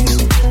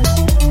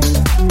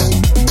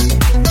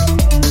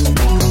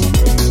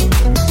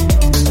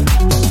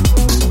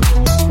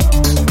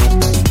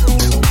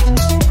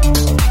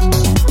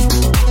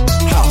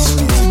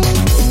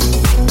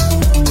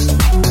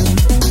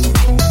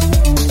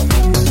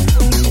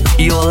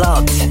 You're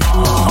locked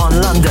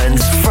on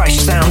London's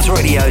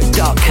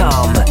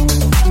FreshSoundsRadio.com.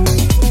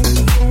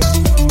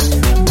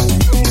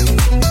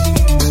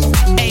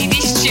 A.B.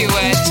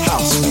 Stewart.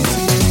 House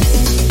music.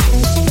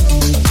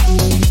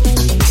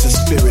 It's a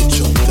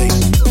spiritual thing.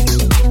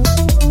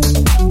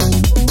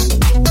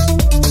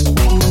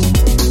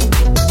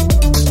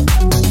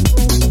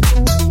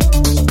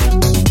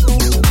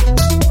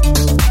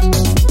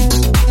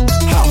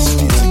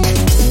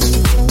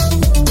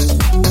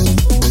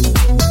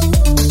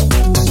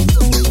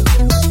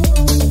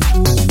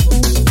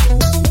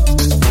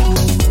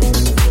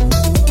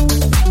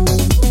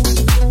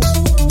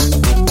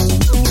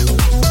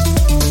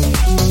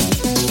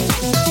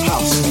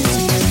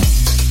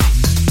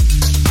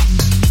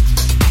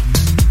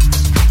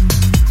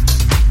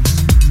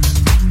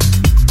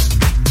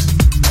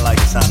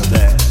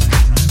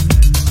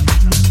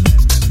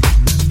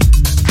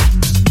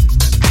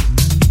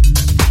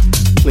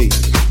 Please,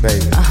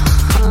 baby.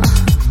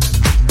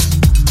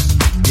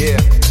 Yeah.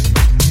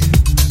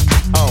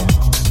 Oh.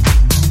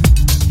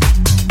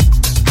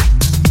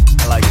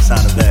 I like the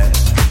sound of that.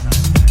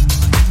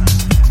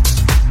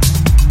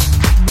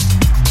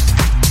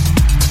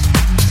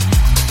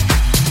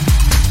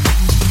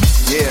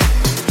 Yeah.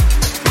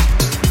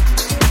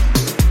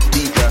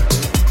 Deeper.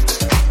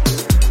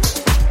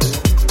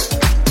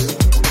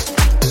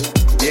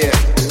 Yeah.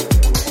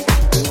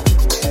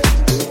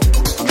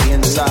 On the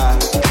inside.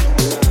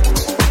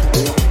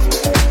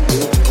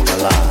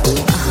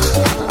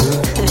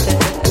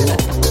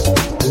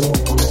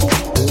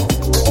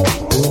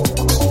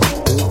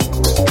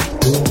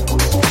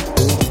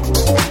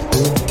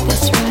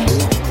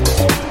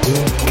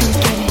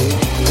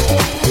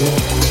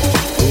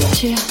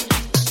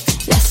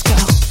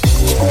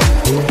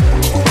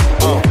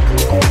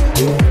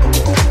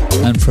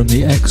 From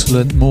the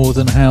excellent More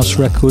Than House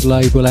record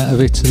label out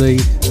of Italy.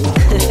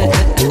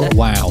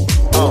 Wow.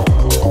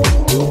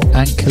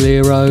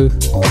 Ankylero,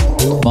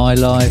 My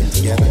Life.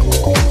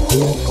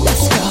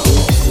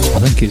 I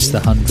think it's the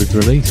 100th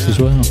release as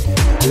well.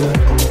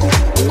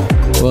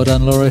 Well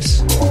done,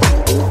 Loris.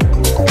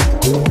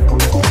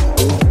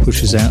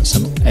 Pushes out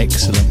some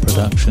excellent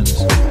productions.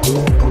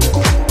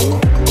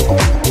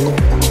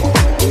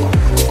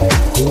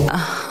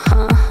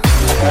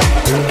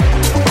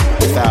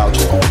 Without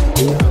you.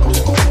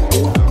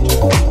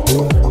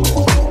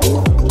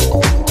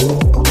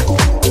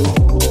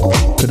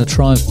 Gonna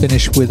try and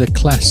finish with a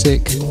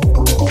classic,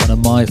 one of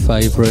my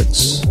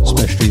favourites,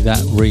 especially that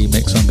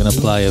remix I'm gonna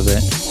play of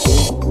it.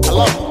 I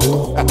love it.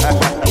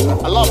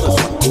 I love this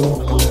one.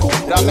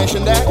 Did I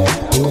mention that?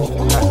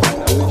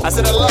 I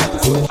said I love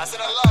this one. I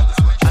said I love this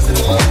one. I said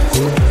I love this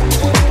one.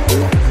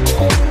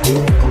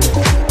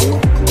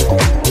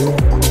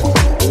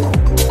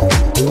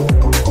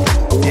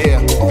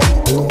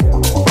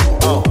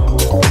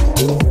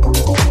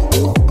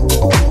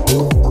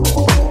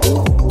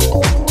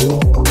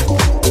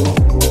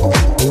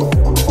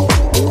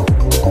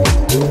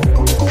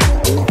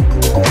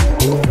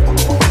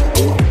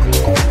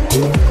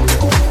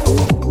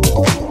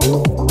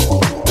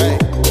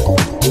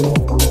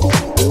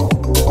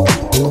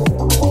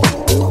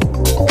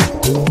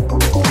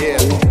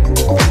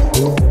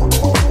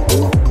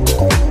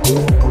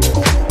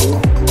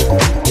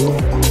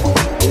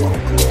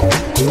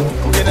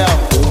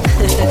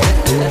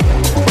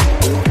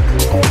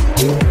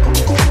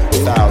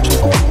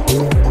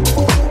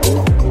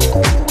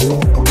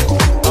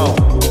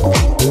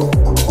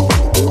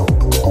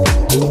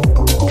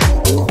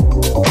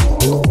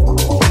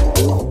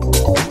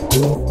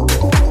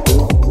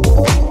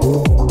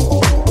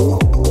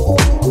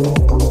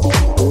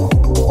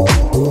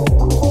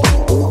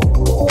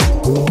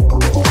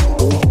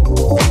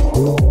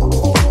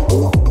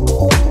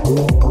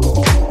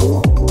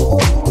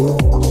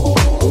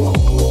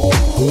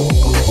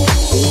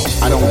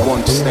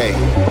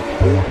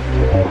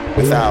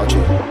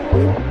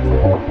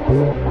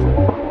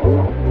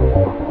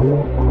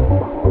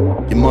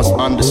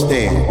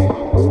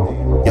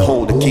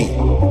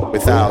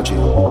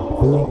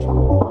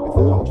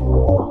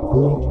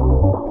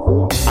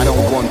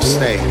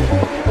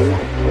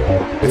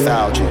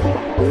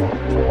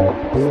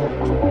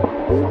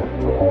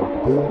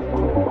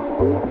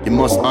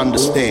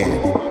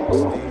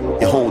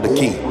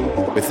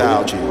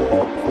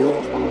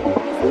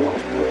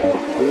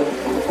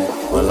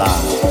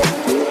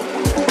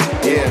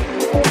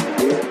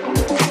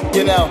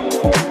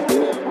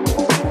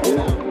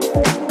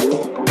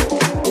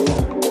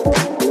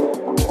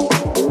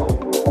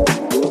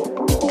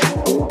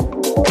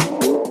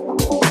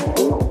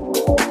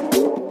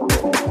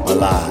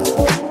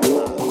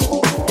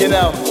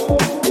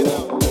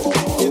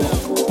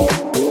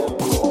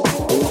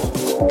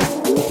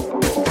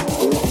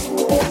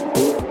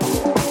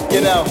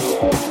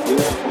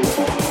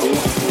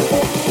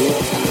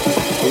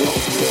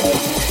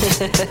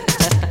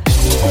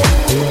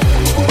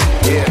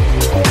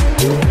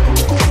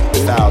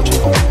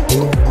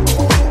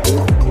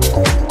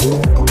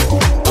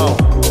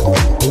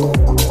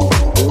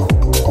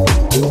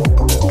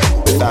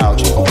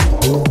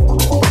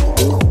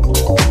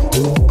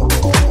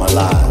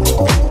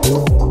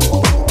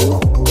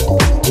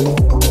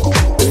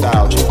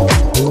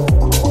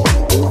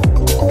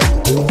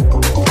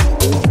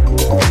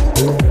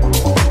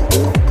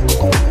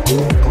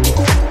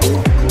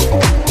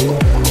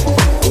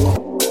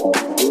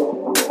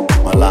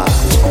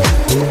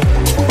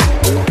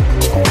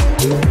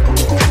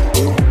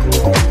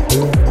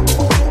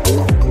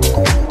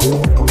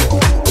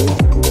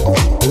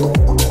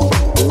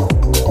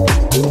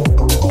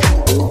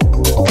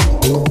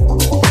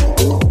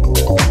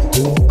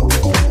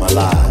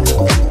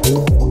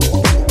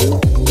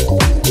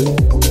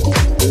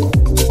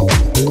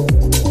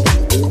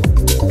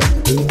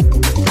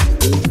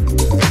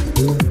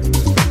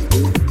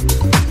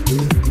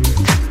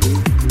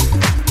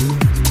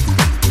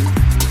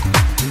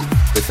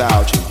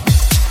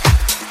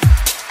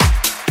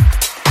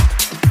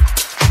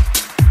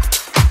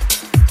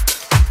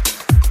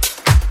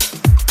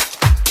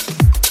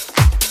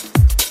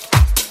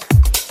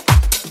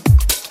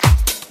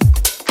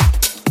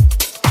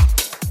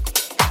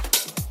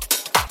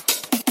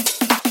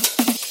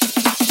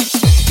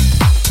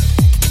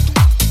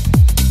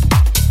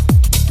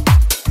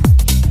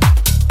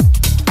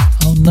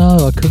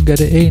 I couldn't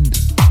get it in.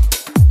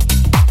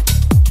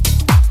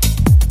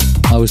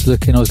 I was going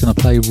to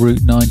play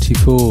Route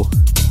 94,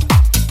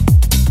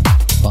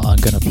 but I'm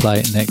going to play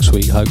it next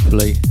week,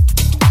 hopefully.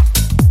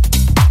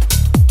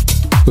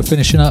 We're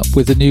finishing up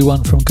with a new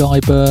one from Guy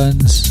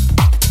Burns.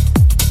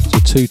 It's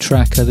a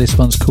 2-tracker. This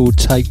one's called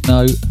Take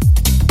Note.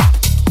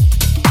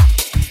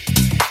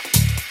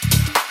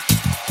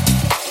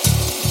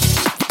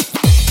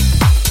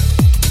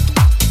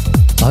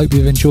 I hope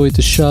you've enjoyed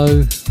the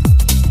show,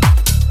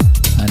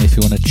 and if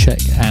you want to check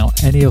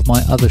out any of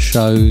my other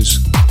shows,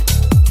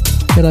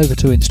 get over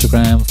to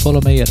Instagram,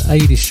 follow me at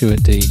AD Stewart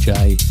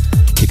DJ.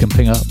 You can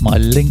ping up my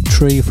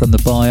Linktree from the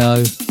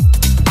bio,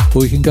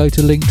 or you can go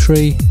to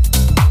Linktree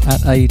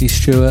at AD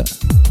Stewart,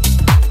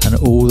 and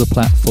all the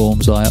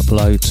platforms I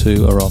upload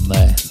to are on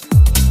there.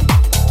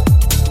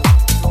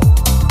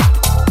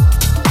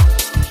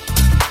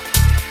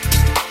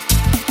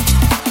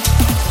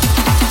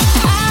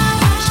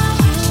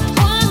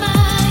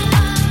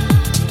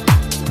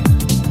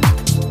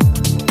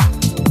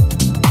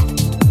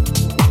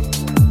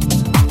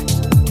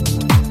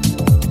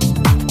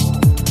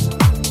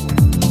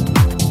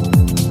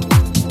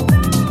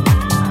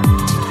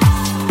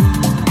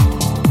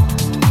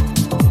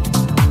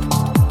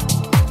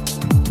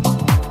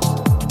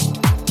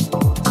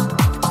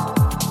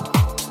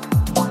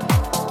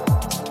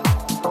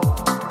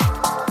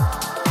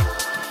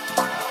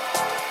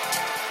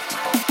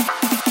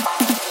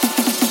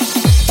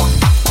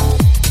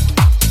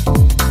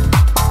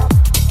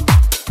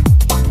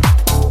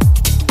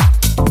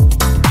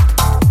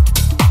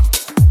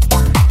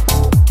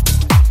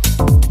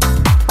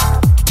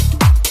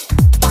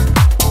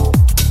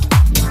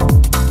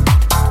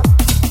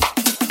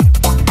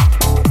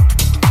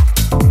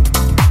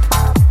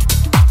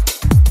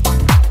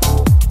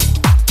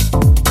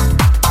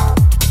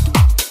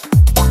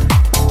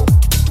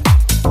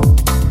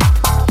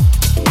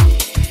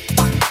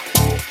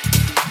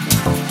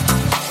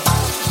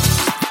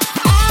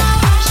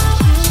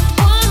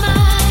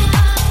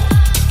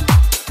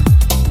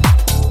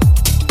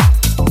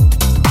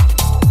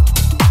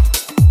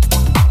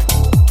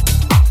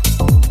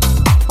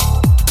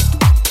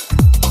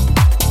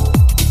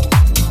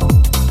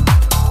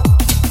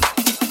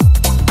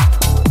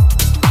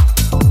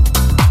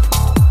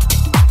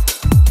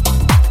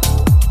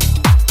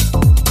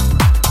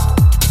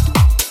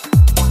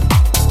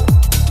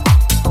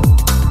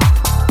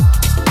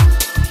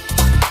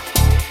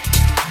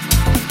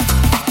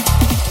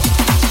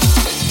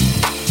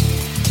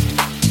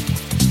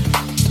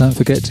 Don't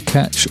forget to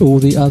catch all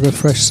the other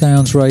Fresh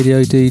Sounds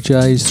Radio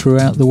DJs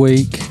throughout the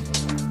week.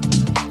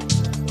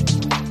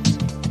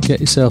 Get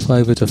yourself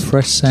over to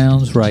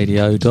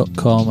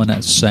freshsoundsradio.com, and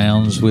that's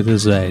sounds with a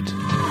Z.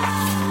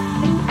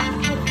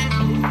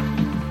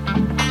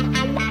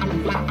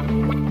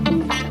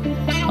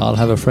 I'll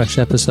have a fresh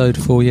episode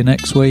for you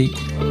next week.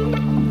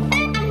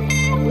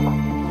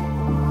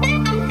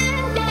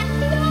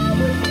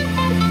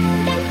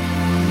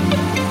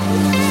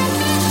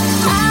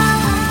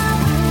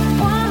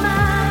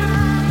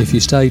 If you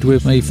stayed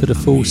with me for the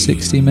full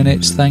 60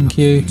 minutes, thank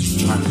you.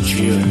 Just trying to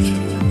chill.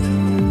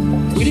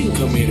 We didn't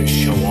come here to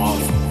show off.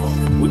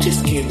 We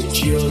just came to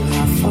chill and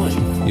have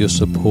fun. Your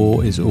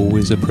support is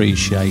always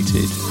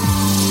appreciated.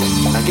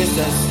 I guess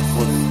that's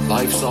what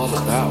life's all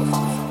about.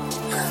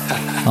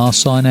 I'll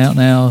sign out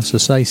now, so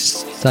stay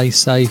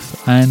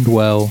safe and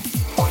well,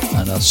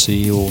 and I'll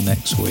see you all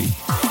next week.